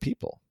different set of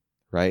people,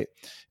 right?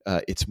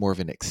 It's more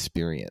of an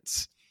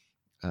experience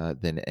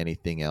than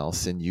anything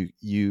else. And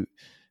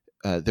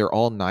they're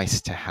all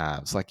nice to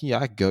haves. Like, yeah,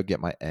 I go get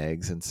my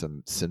eggs and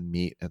some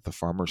meat at the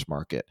farmer's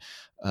market.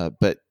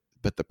 But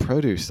the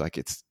produce, like,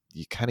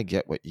 you kind of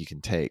get what you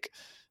can take,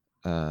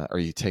 or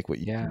you take what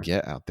you can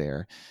get out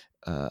there.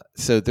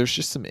 So there's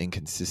just some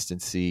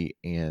inconsistency,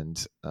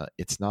 and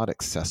it's not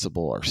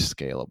accessible or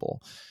scalable.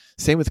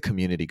 Same with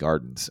community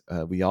gardens.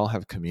 We all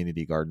have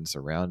community gardens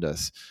around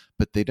us,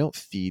 but they don't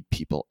feed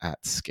people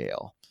at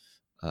scale.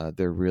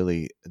 They're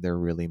really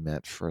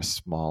meant for a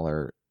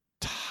smaller,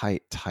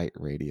 tight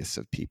radius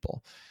of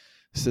people.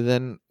 So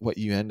then what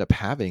you end up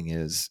having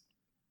is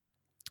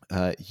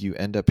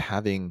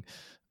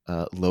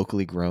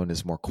locally grown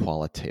is more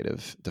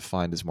qualitative,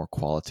 defined as more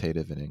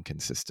qualitative and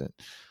inconsistent.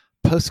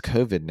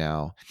 Post-COVID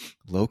now,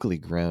 locally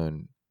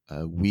grown,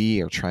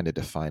 we are trying to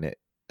define it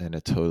in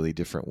a totally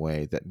different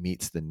way that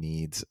meets the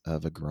needs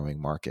of a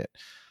growing market.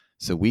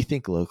 So we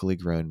think locally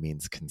grown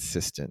means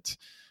consistent.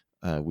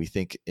 We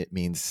think it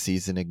means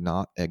season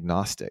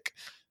agnostic.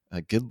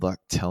 Good luck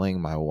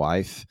telling my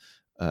wife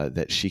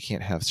that she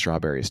can't have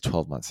strawberries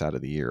 12 months out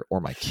of the year, or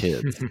my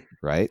kids,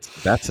 right?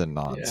 That's a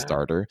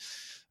non-starter.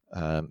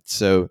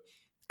 So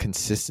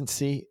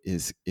consistency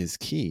is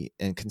key,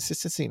 and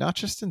consistency not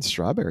just in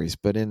strawberries,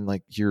 but in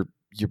like your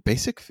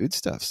basic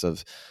foodstuffs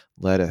of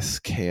lettuce,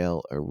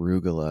 kale,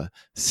 arugula,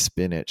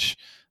 spinach,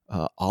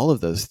 all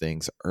of those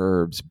things,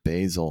 herbs,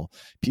 basil.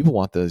 People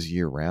want those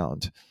year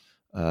round.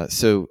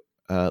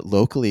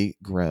 Locally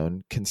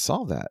grown can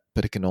solve that,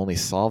 but it can only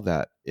solve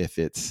that if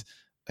it's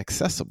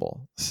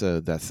accessible.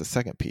 So that's the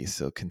second piece.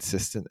 So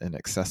consistent and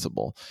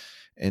accessible.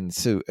 And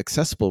so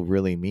accessible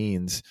really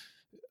means,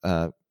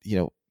 you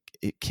know,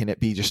 can it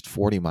be just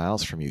 40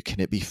 miles from you? Can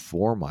it be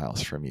 4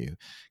 miles from you?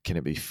 Can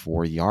it be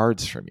 4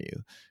 yards from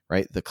you?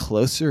 Right? The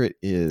closer it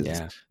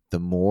is, the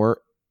more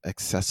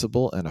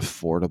accessible and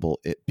affordable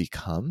it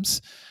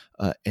becomes.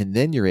 And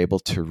then you're able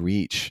to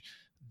reach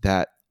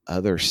that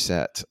other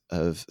set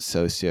of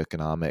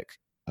socioeconomic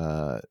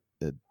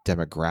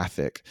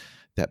demographic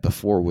that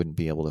before wouldn't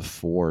be able to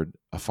afford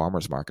a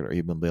farmer's market or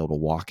even be able to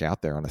walk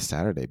out there on a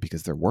Saturday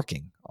because they're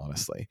working,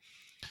 honestly.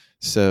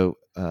 So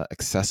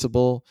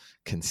accessible,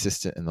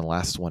 consistent, and the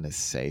last one is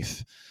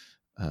safe.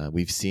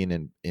 We've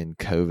seen in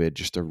COVID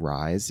just a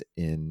rise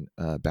in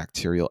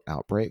bacterial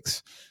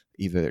outbreaks,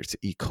 either it's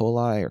E.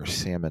 coli or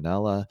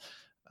Salmonella,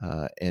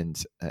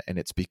 and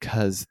it's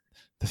because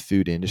the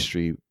food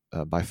industry,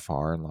 by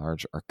far and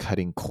large, are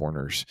cutting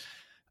corners.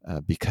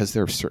 Because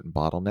there are certain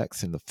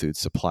bottlenecks in the food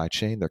supply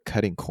chain, they're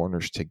cutting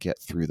corners to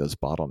get through those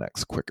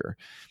bottlenecks quicker.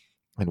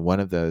 And one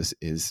of those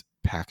is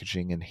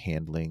packaging and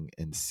handling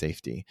and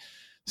safety.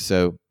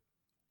 So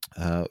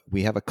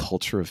we have a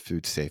culture of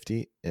food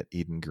safety at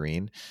Eden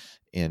Green,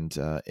 and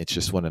it's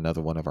just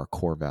another one of our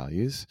core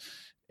values.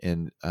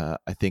 And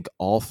I think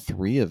all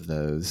three of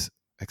those,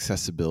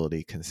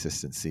 accessibility,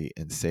 consistency,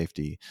 and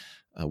safety,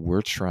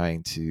 we're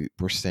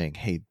saying,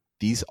 hey,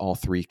 these all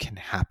three can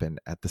happen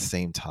at the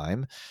same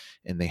time,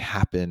 and they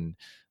happen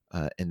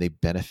and they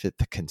benefit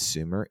the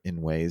consumer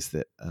in ways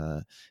that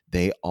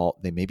they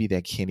maybe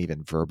they can't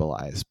even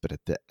verbalize, but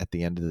at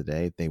the end of the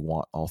day, they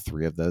want all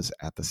three of those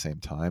at the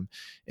same time,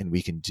 and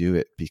we can do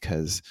it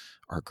because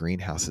our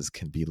greenhouses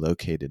can be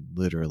located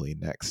literally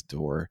next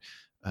door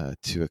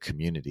to a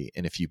community,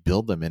 and if you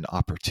build them in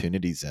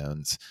opportunity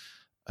zones,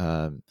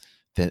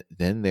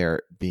 then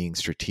they're being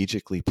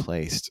strategically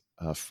placed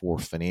for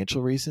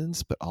financial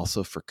reasons, but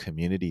also for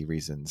community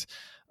reasons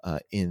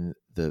in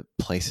the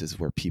places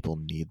where people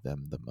need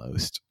them the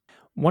most.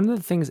 One of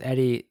the things,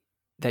 Eddie,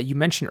 that you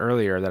mentioned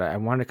earlier that I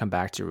wanted to come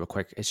back to real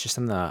quick, it's just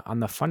on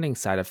the funding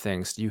side of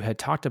things. You had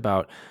talked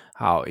about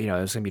how it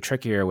was going to be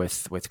trickier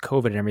with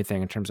COVID and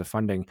everything in terms of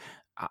funding.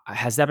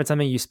 Has that been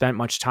something you spent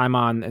much time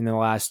on in the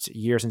last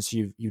year since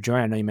you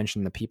joined? I know you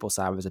mentioned the people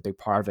side was a big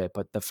part of it,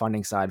 but the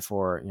funding side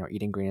for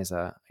Eden Green as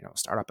a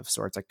startup of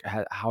sorts, like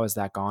how has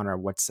that gone, or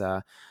what's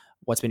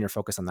been your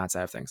focus on that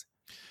side of things?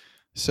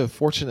 So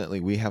fortunately,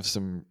 we have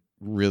some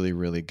really,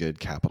 really good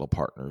capital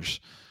partners,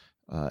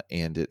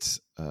 and it's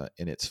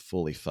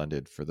fully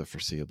funded for the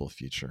foreseeable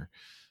future.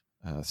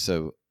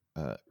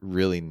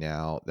 Really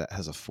now that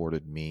has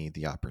afforded me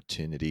the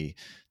opportunity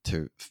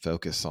to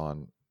focus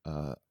on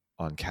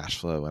cash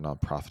flow and on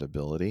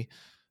profitability,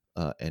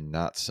 and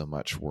not so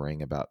much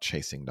worrying about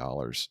chasing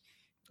dollars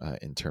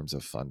in terms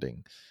of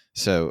funding.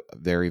 So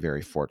very,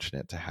 very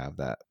fortunate to have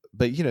that.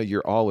 But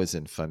you're always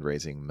in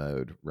fundraising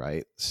mode,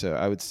 right? So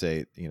I would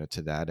say,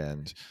 to that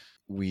end,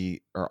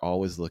 we are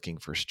always looking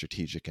for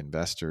strategic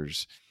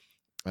investors.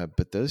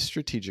 But those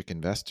strategic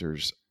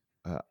investors,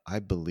 I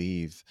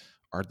believe,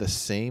 are the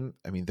same.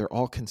 I mean, they're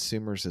all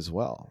consumers as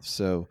well.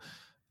 So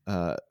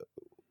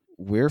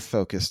we're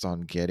focused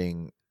on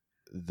getting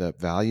the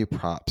value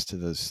props to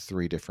those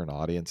 4 different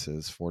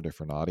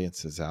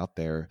audiences out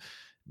there.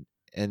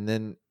 And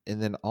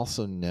then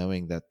also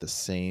knowing that the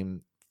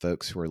same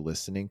folks who are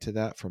listening to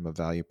that from a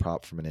value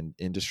prop from an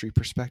industry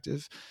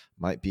perspective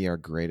might be our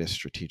greatest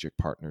strategic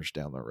partners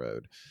down the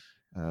road.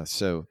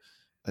 So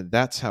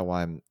that's how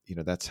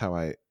that's how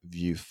I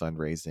view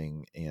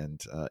fundraising and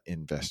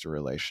investor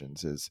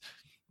relations is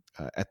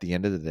at the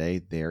end of the day,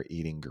 they're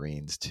eating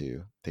greens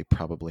too. They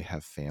probably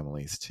have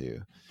families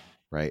too,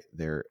 right?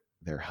 Their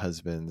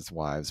husbands,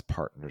 wives,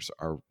 partners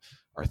are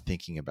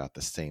thinking about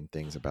the same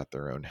things about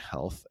their own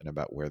health and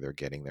about where they're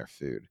getting their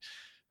food.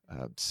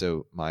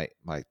 So my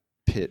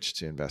pitch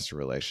to investor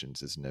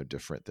relations is no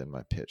different than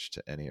my pitch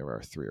to any of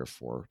our 3 or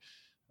 4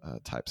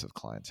 types of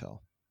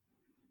clientele.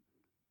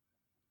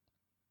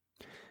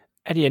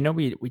 Eddie, I know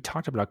we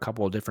talked about a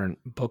couple of different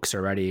books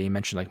already. You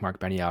mentioned like Mark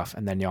Benioff,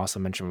 and then you also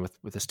mentioned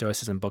with the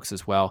Stoicism books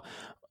as well.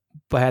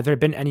 But have there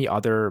been any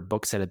other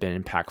books that have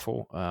been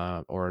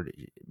impactful, or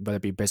whether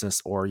it be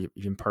business or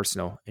even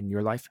personal in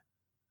your life?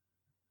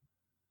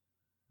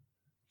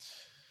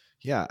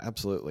 Yeah,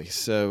 absolutely.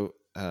 So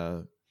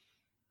I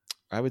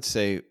would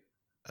say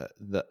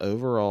the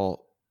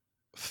overall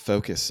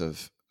focus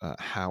of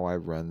how I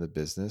run the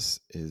business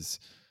is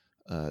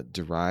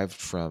derived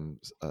from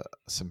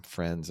some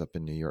friends up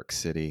in New York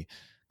City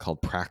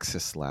called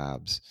Praxis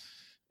Labs,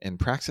 and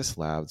Praxis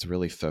Labs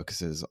really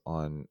focuses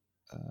on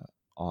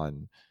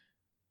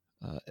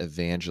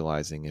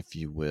evangelizing, if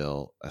you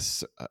will,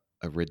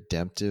 a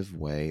redemptive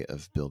way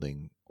of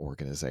building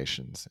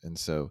organizations. And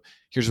so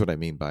here's what I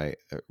mean by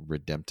a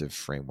redemptive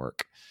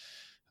framework,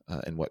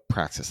 and what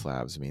Praxis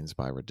Labs means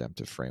by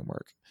redemptive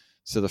framework.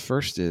 So the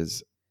first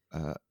is,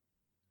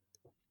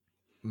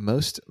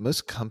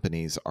 most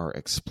companies are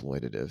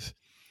exploitative.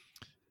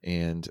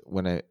 And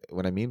what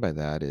I mean by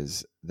that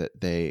is that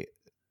they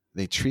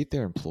treat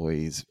their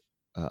employees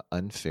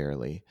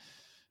unfairly.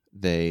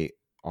 They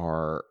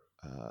are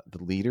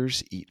the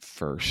leaders eat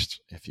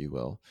first, if you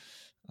will,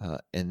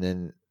 and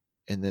then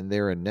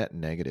they're a net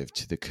negative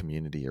to the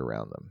community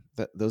around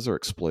them. Those are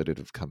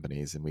exploitative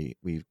companies, and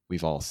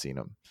we've all seen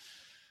them.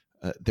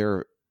 There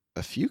are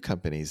a few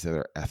companies that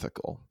are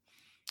ethical,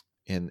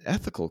 and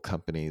ethical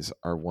companies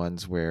are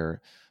ones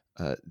where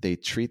they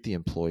treat the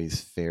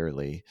employees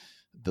fairly.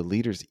 The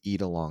leaders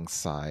eat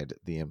alongside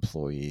the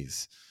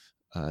employees.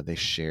 They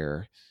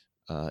share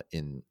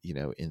in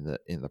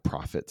the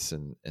profits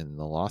and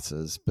the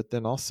losses, but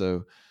then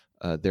also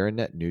they're a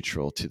net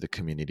neutral to the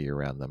community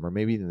around them, or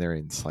maybe they're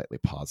in slightly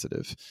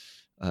positive.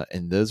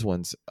 And those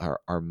ones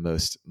are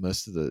most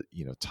of the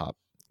top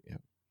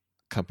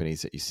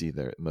companies that you see,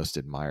 the most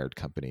admired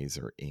companies,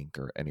 or Inc.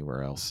 or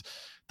anywhere else.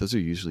 Those are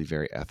usually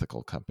very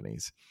ethical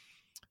companies.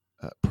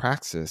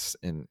 Praxis,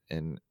 and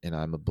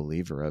I'm a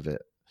believer of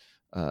it,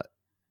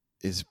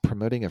 is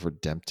promoting a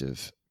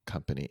redemptive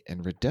company.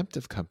 And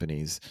redemptive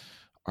companies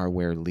are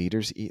where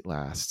leaders eat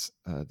last.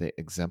 They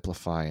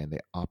exemplify and they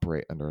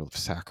operate under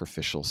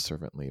sacrificial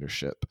servant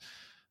leadership.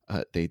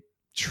 They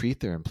treat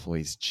their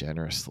employees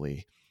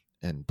generously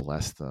and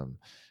bless them.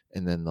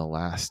 And then the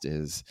last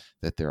is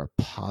that they're a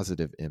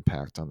positive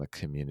impact on the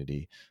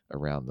community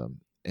around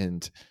them.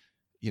 And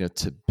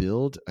to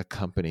build a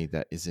company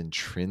that is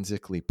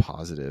intrinsically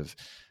positive,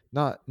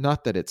 not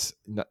that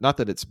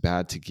it's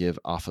bad to give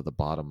off of the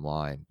bottom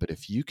line, but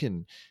if you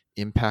can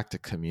impact a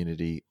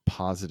community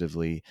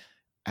positively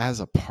as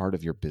a part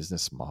of your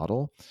business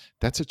model,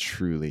 that's a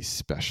truly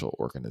special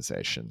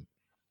organization.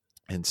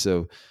 And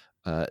so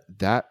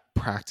that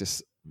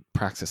Praxis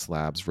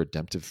Labs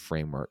redemptive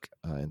framework,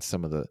 and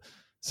some of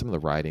the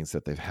writings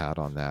that they've had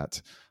on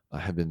that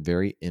have been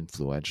very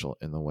influential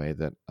in the way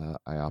that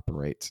I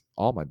operate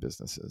all my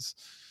businesses.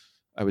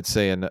 I would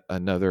say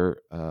another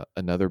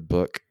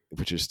book,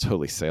 which is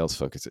totally sales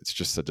focused, it's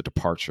just a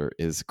departure,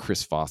 is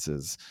Chris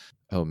Voss's.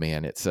 Oh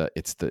man,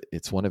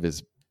 it's one of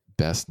his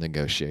best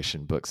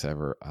negotiation books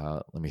ever.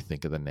 Let me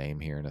think of the name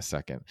here in a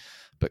second.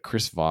 But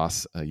Chris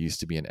Voss used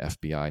to be an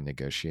FBI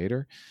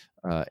negotiator,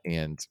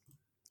 and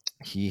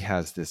he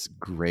has this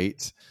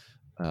great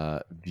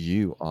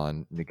view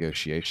on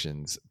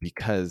negotiations,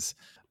 because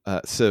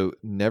so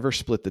Never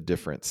Split the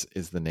Difference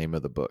is the name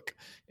of the book,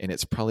 and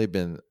it's probably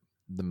been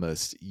the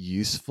most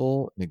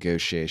useful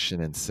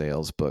negotiation and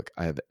sales book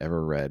I have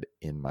ever read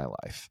in my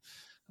life,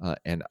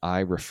 and I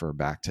refer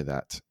back to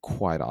that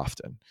quite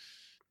often.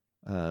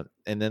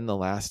 And then the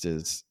last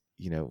is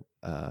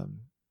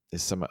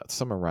some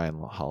of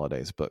Ryan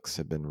Holiday's books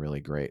have been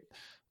really great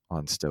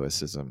on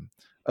stoicism.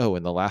 Oh,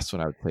 and the last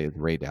one I would say is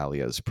Ray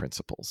Dalio's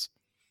Principles.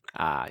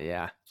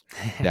 Yeah.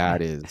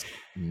 That is,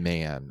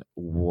 man,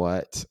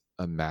 what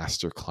a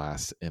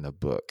masterclass in a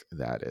book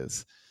that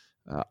is.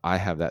 I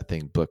have that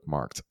thing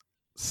bookmarked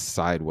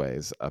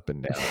sideways up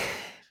and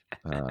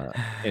down.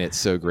 And it's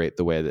so great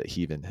the way that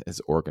he even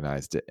has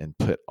organized it and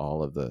put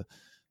all of the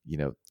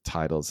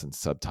titles and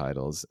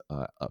subtitles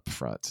up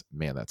front.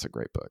 Man, that's a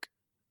great book.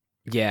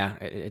 Yeah,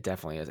 it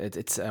definitely is.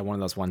 It's one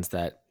of those ones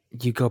that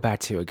you go back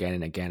to again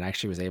and again. I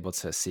actually was able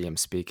to see him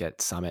speak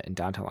at Summit in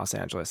downtown Los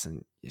Angeles,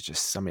 and it's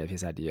just so many of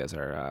his ideas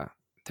are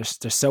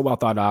they're so well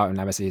thought out, and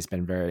obviously he's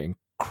been very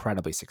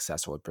incredibly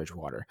successful at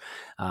Bridgewater.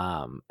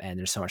 And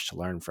there's so much to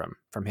learn from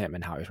him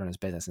and how he's run his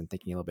business and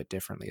thinking a little bit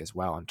differently as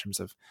well in terms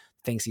of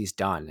things he's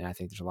done. And I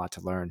think there's a lot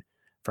to learn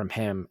from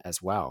him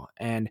as well.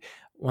 And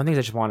one thing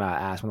I just want to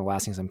ask, one of the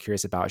last things I'm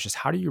curious about is just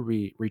how do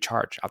you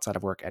recharge outside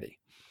of work, Eddie?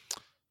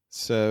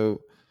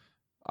 So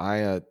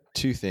I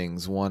two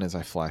things. One is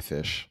I fly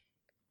fish.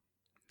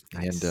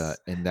 Nice.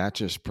 And that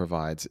just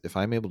provides, if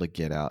I'm able to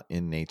get out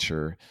in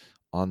nature,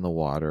 on the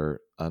water,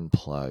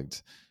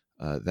 unplugged,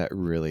 that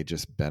really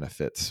just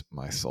benefits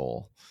my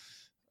soul.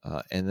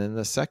 And then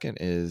the second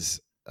is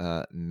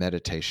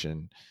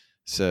meditation.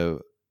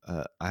 So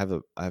I have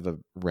a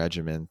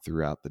regimen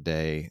throughout the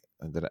day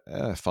that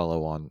I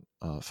follow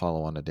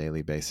on a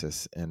daily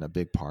basis, and a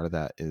big part of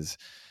that is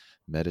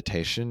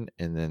meditation,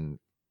 and then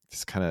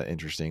it's kind of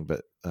interesting,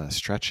 but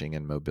stretching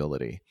and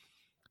mobility.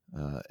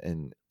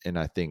 And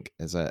I think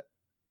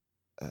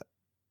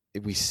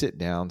we sit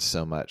down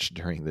so much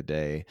during the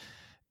day,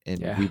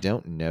 and we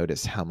don't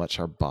notice how much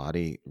our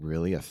body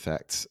really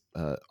affects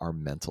our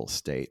mental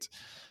state.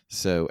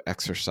 So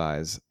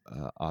exercise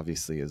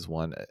obviously is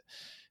one.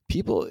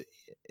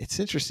 It's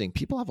interesting.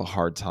 People have a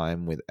hard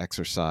time with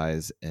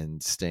exercise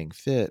and staying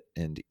fit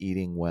and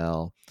eating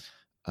well,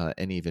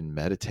 and even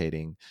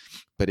meditating,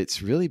 but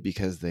it's really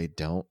because they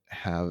don't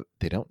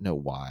know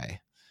why.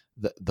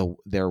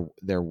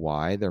 Their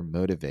why, their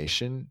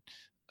motivation,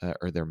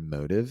 or their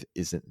motive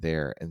isn't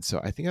there. And so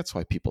I think that's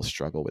why people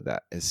struggle with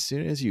that. As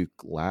soon as you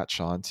latch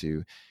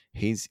onto,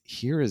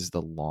 here is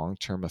the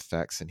long-term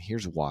effects, and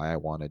here's why I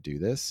want to do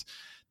this,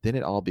 then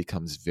it all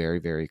becomes very,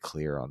 very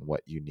clear on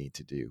what you need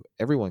to do.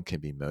 Everyone can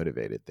be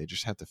motivated. They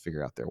just have to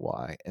figure out their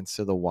why. And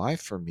so the why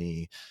for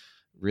me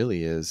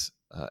really is,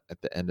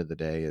 at the end of the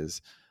day,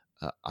 is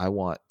I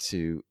want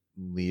to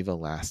leave a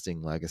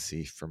lasting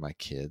legacy for my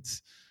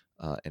kids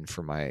and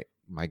for my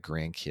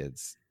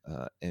grandkids,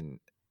 and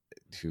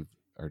who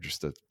are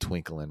just a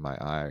twinkle in my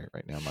eye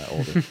right now. My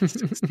oldest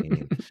is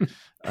 16.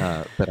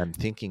 But I'm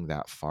thinking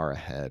that far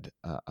ahead.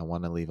 I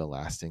want to leave a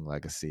lasting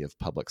legacy of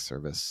public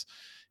service,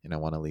 and I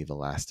want to leave a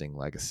lasting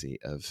legacy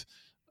of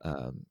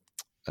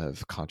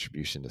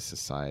contribution to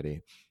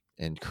society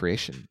and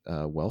creation,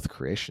 wealth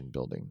creation,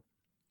 building.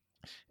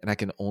 And I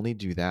can only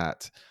do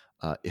that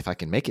if I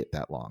can make it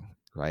that long,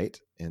 right?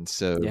 And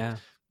so,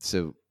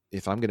 so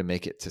if I'm going to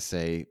make it to,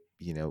 say,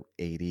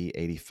 80,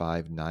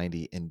 85,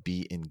 90, and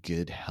be in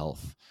good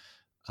health,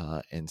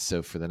 and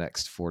so for the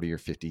next 40 or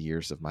 50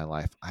 years of my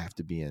life, I have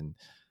to be in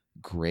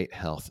great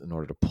health in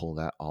order to pull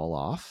that all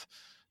off,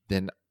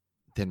 then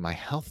my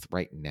health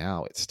right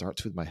now, it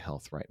starts with my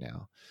health right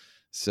now.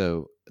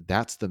 So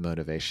that's the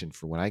motivation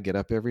for when I get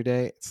up every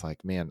day. It's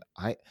like, man,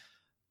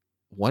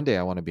 one day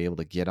I want to be able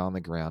to get on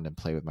the ground and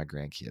play with my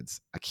grandkids.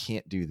 I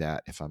can't do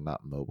that if I'm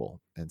not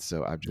mobile. And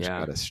so I've just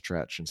got to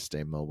stretch and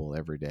stay mobile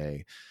every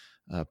day.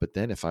 But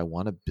then if I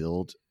want to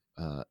build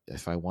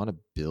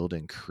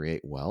and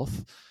create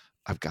wealth,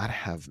 I've got to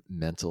have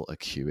mental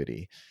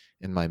acuity,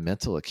 and my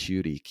mental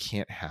acuity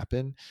can't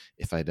happen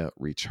if I don't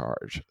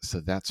recharge. So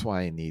that's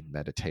why I need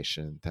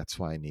meditation. That's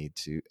why I need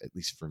to, at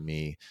least for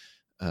me,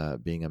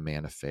 being a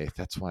man of faith,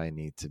 that's why I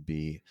need to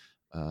be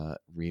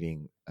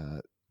reading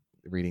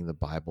the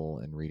Bible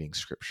and reading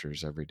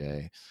scriptures every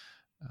day.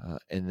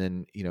 And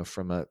then,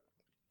 from a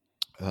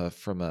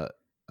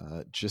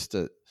just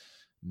a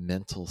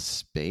mental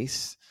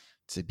space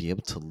to be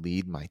able to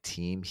lead my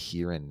team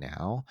here and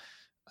now,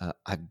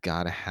 I've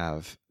got to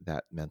have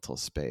that mental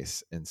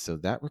space. And so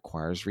that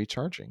requires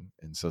recharging.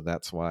 And so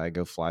that's why I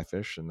go fly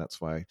fish. And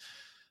that's why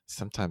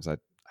sometimes I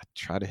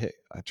try to hit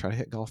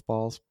golf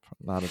balls,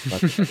 not as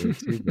much as I need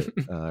to, but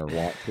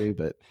want to,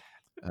 but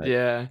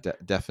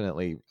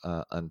definitely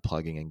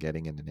unplugging and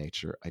getting into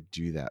nature. I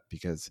do that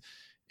because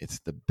it's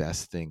the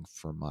best thing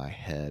for my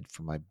head,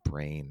 for my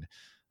brain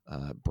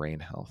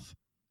health.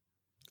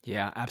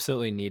 Yeah,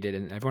 absolutely needed.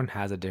 And everyone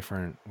has a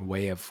different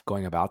way of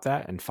going about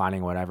that, and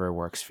finding whatever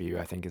works for you,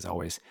 I think, is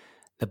always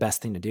the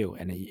best thing to do.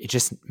 And it's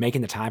just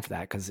making the time for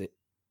that, because it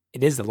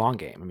is the long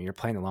game. I mean, you're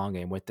playing the long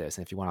game with this.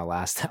 And if you want to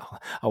last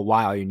a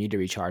while, you need to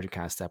recharge and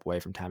kind of step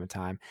away from time to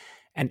time.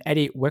 And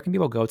Eddie, where can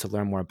people go to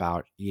learn more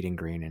about Eden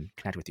Green and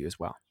connect with you as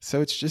well? So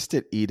it's just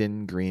at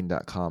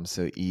edengreen.com.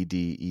 So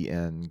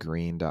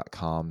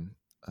EDENgreen.com.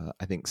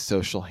 I think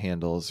social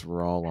handles,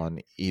 we're all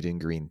on Eden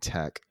Green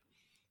Tech.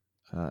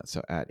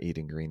 So at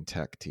Eden Green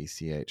Tech,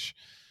 TCH.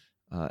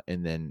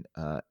 And then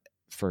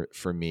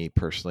for me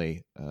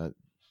personally,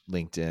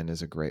 LinkedIn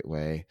is a great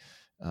way.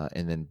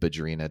 And then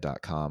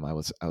Badrina.com. I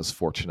was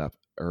fortunate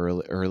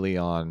early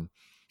on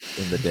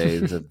in the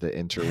days of the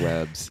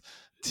interwebs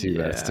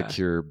to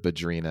secure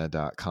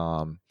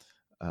Badrina.com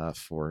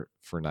for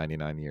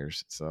 99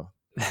 years. So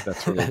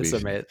that's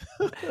amazing.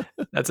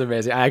 That's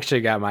amazing. I actually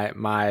got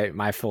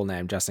my full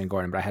name, Justin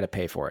Gordon, but I had to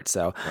pay for it.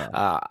 So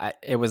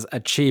it was a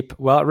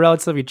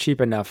relatively cheap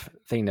enough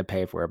thing to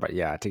pay for. But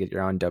to get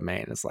your own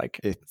domain, it's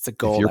like it's a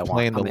goal. If you're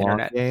playing the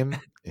long game,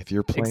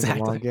 the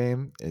long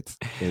game, it's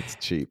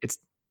cheap. It's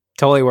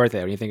totally worth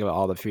it when you think about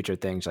all the future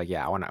things. Like,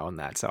 I want to own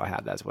that, so I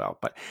have that as well.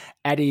 But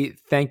Eddie,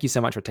 thank you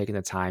so much for taking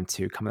the time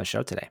to come on the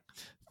show today.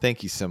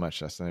 Thank you so much,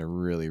 Justin. I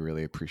really,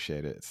 really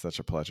appreciate it. It's such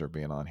a pleasure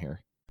being on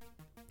here.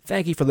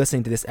 Thank you for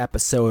listening to this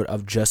episode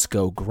of Just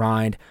Go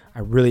Grind. I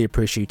really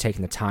appreciate you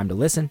taking the time to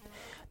listen.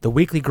 The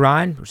Weekly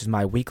Grind, which is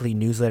my weekly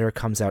newsletter,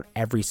 comes out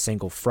every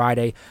single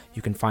Friday.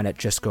 You can find it at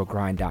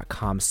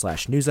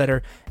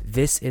justgogrind.com/newsletter.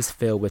 This is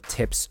filled with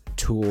tips,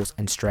 tools,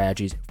 and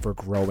strategies for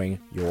growing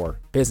your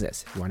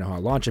business. If you want to know how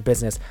to launch a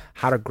business,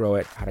 how to grow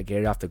it, how to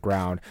get it off the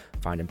ground,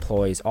 find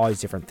employees, all these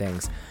different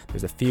things.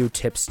 There's a few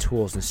tips,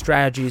 tools, and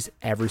strategies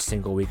every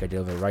single week I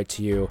deliver right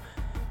to you.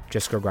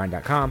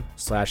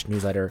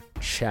 justgogrind.com/newsletter.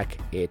 Check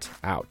it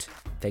out.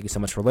 Thank you so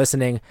much for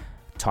listening.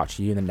 Talk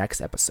to you in the next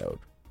episode.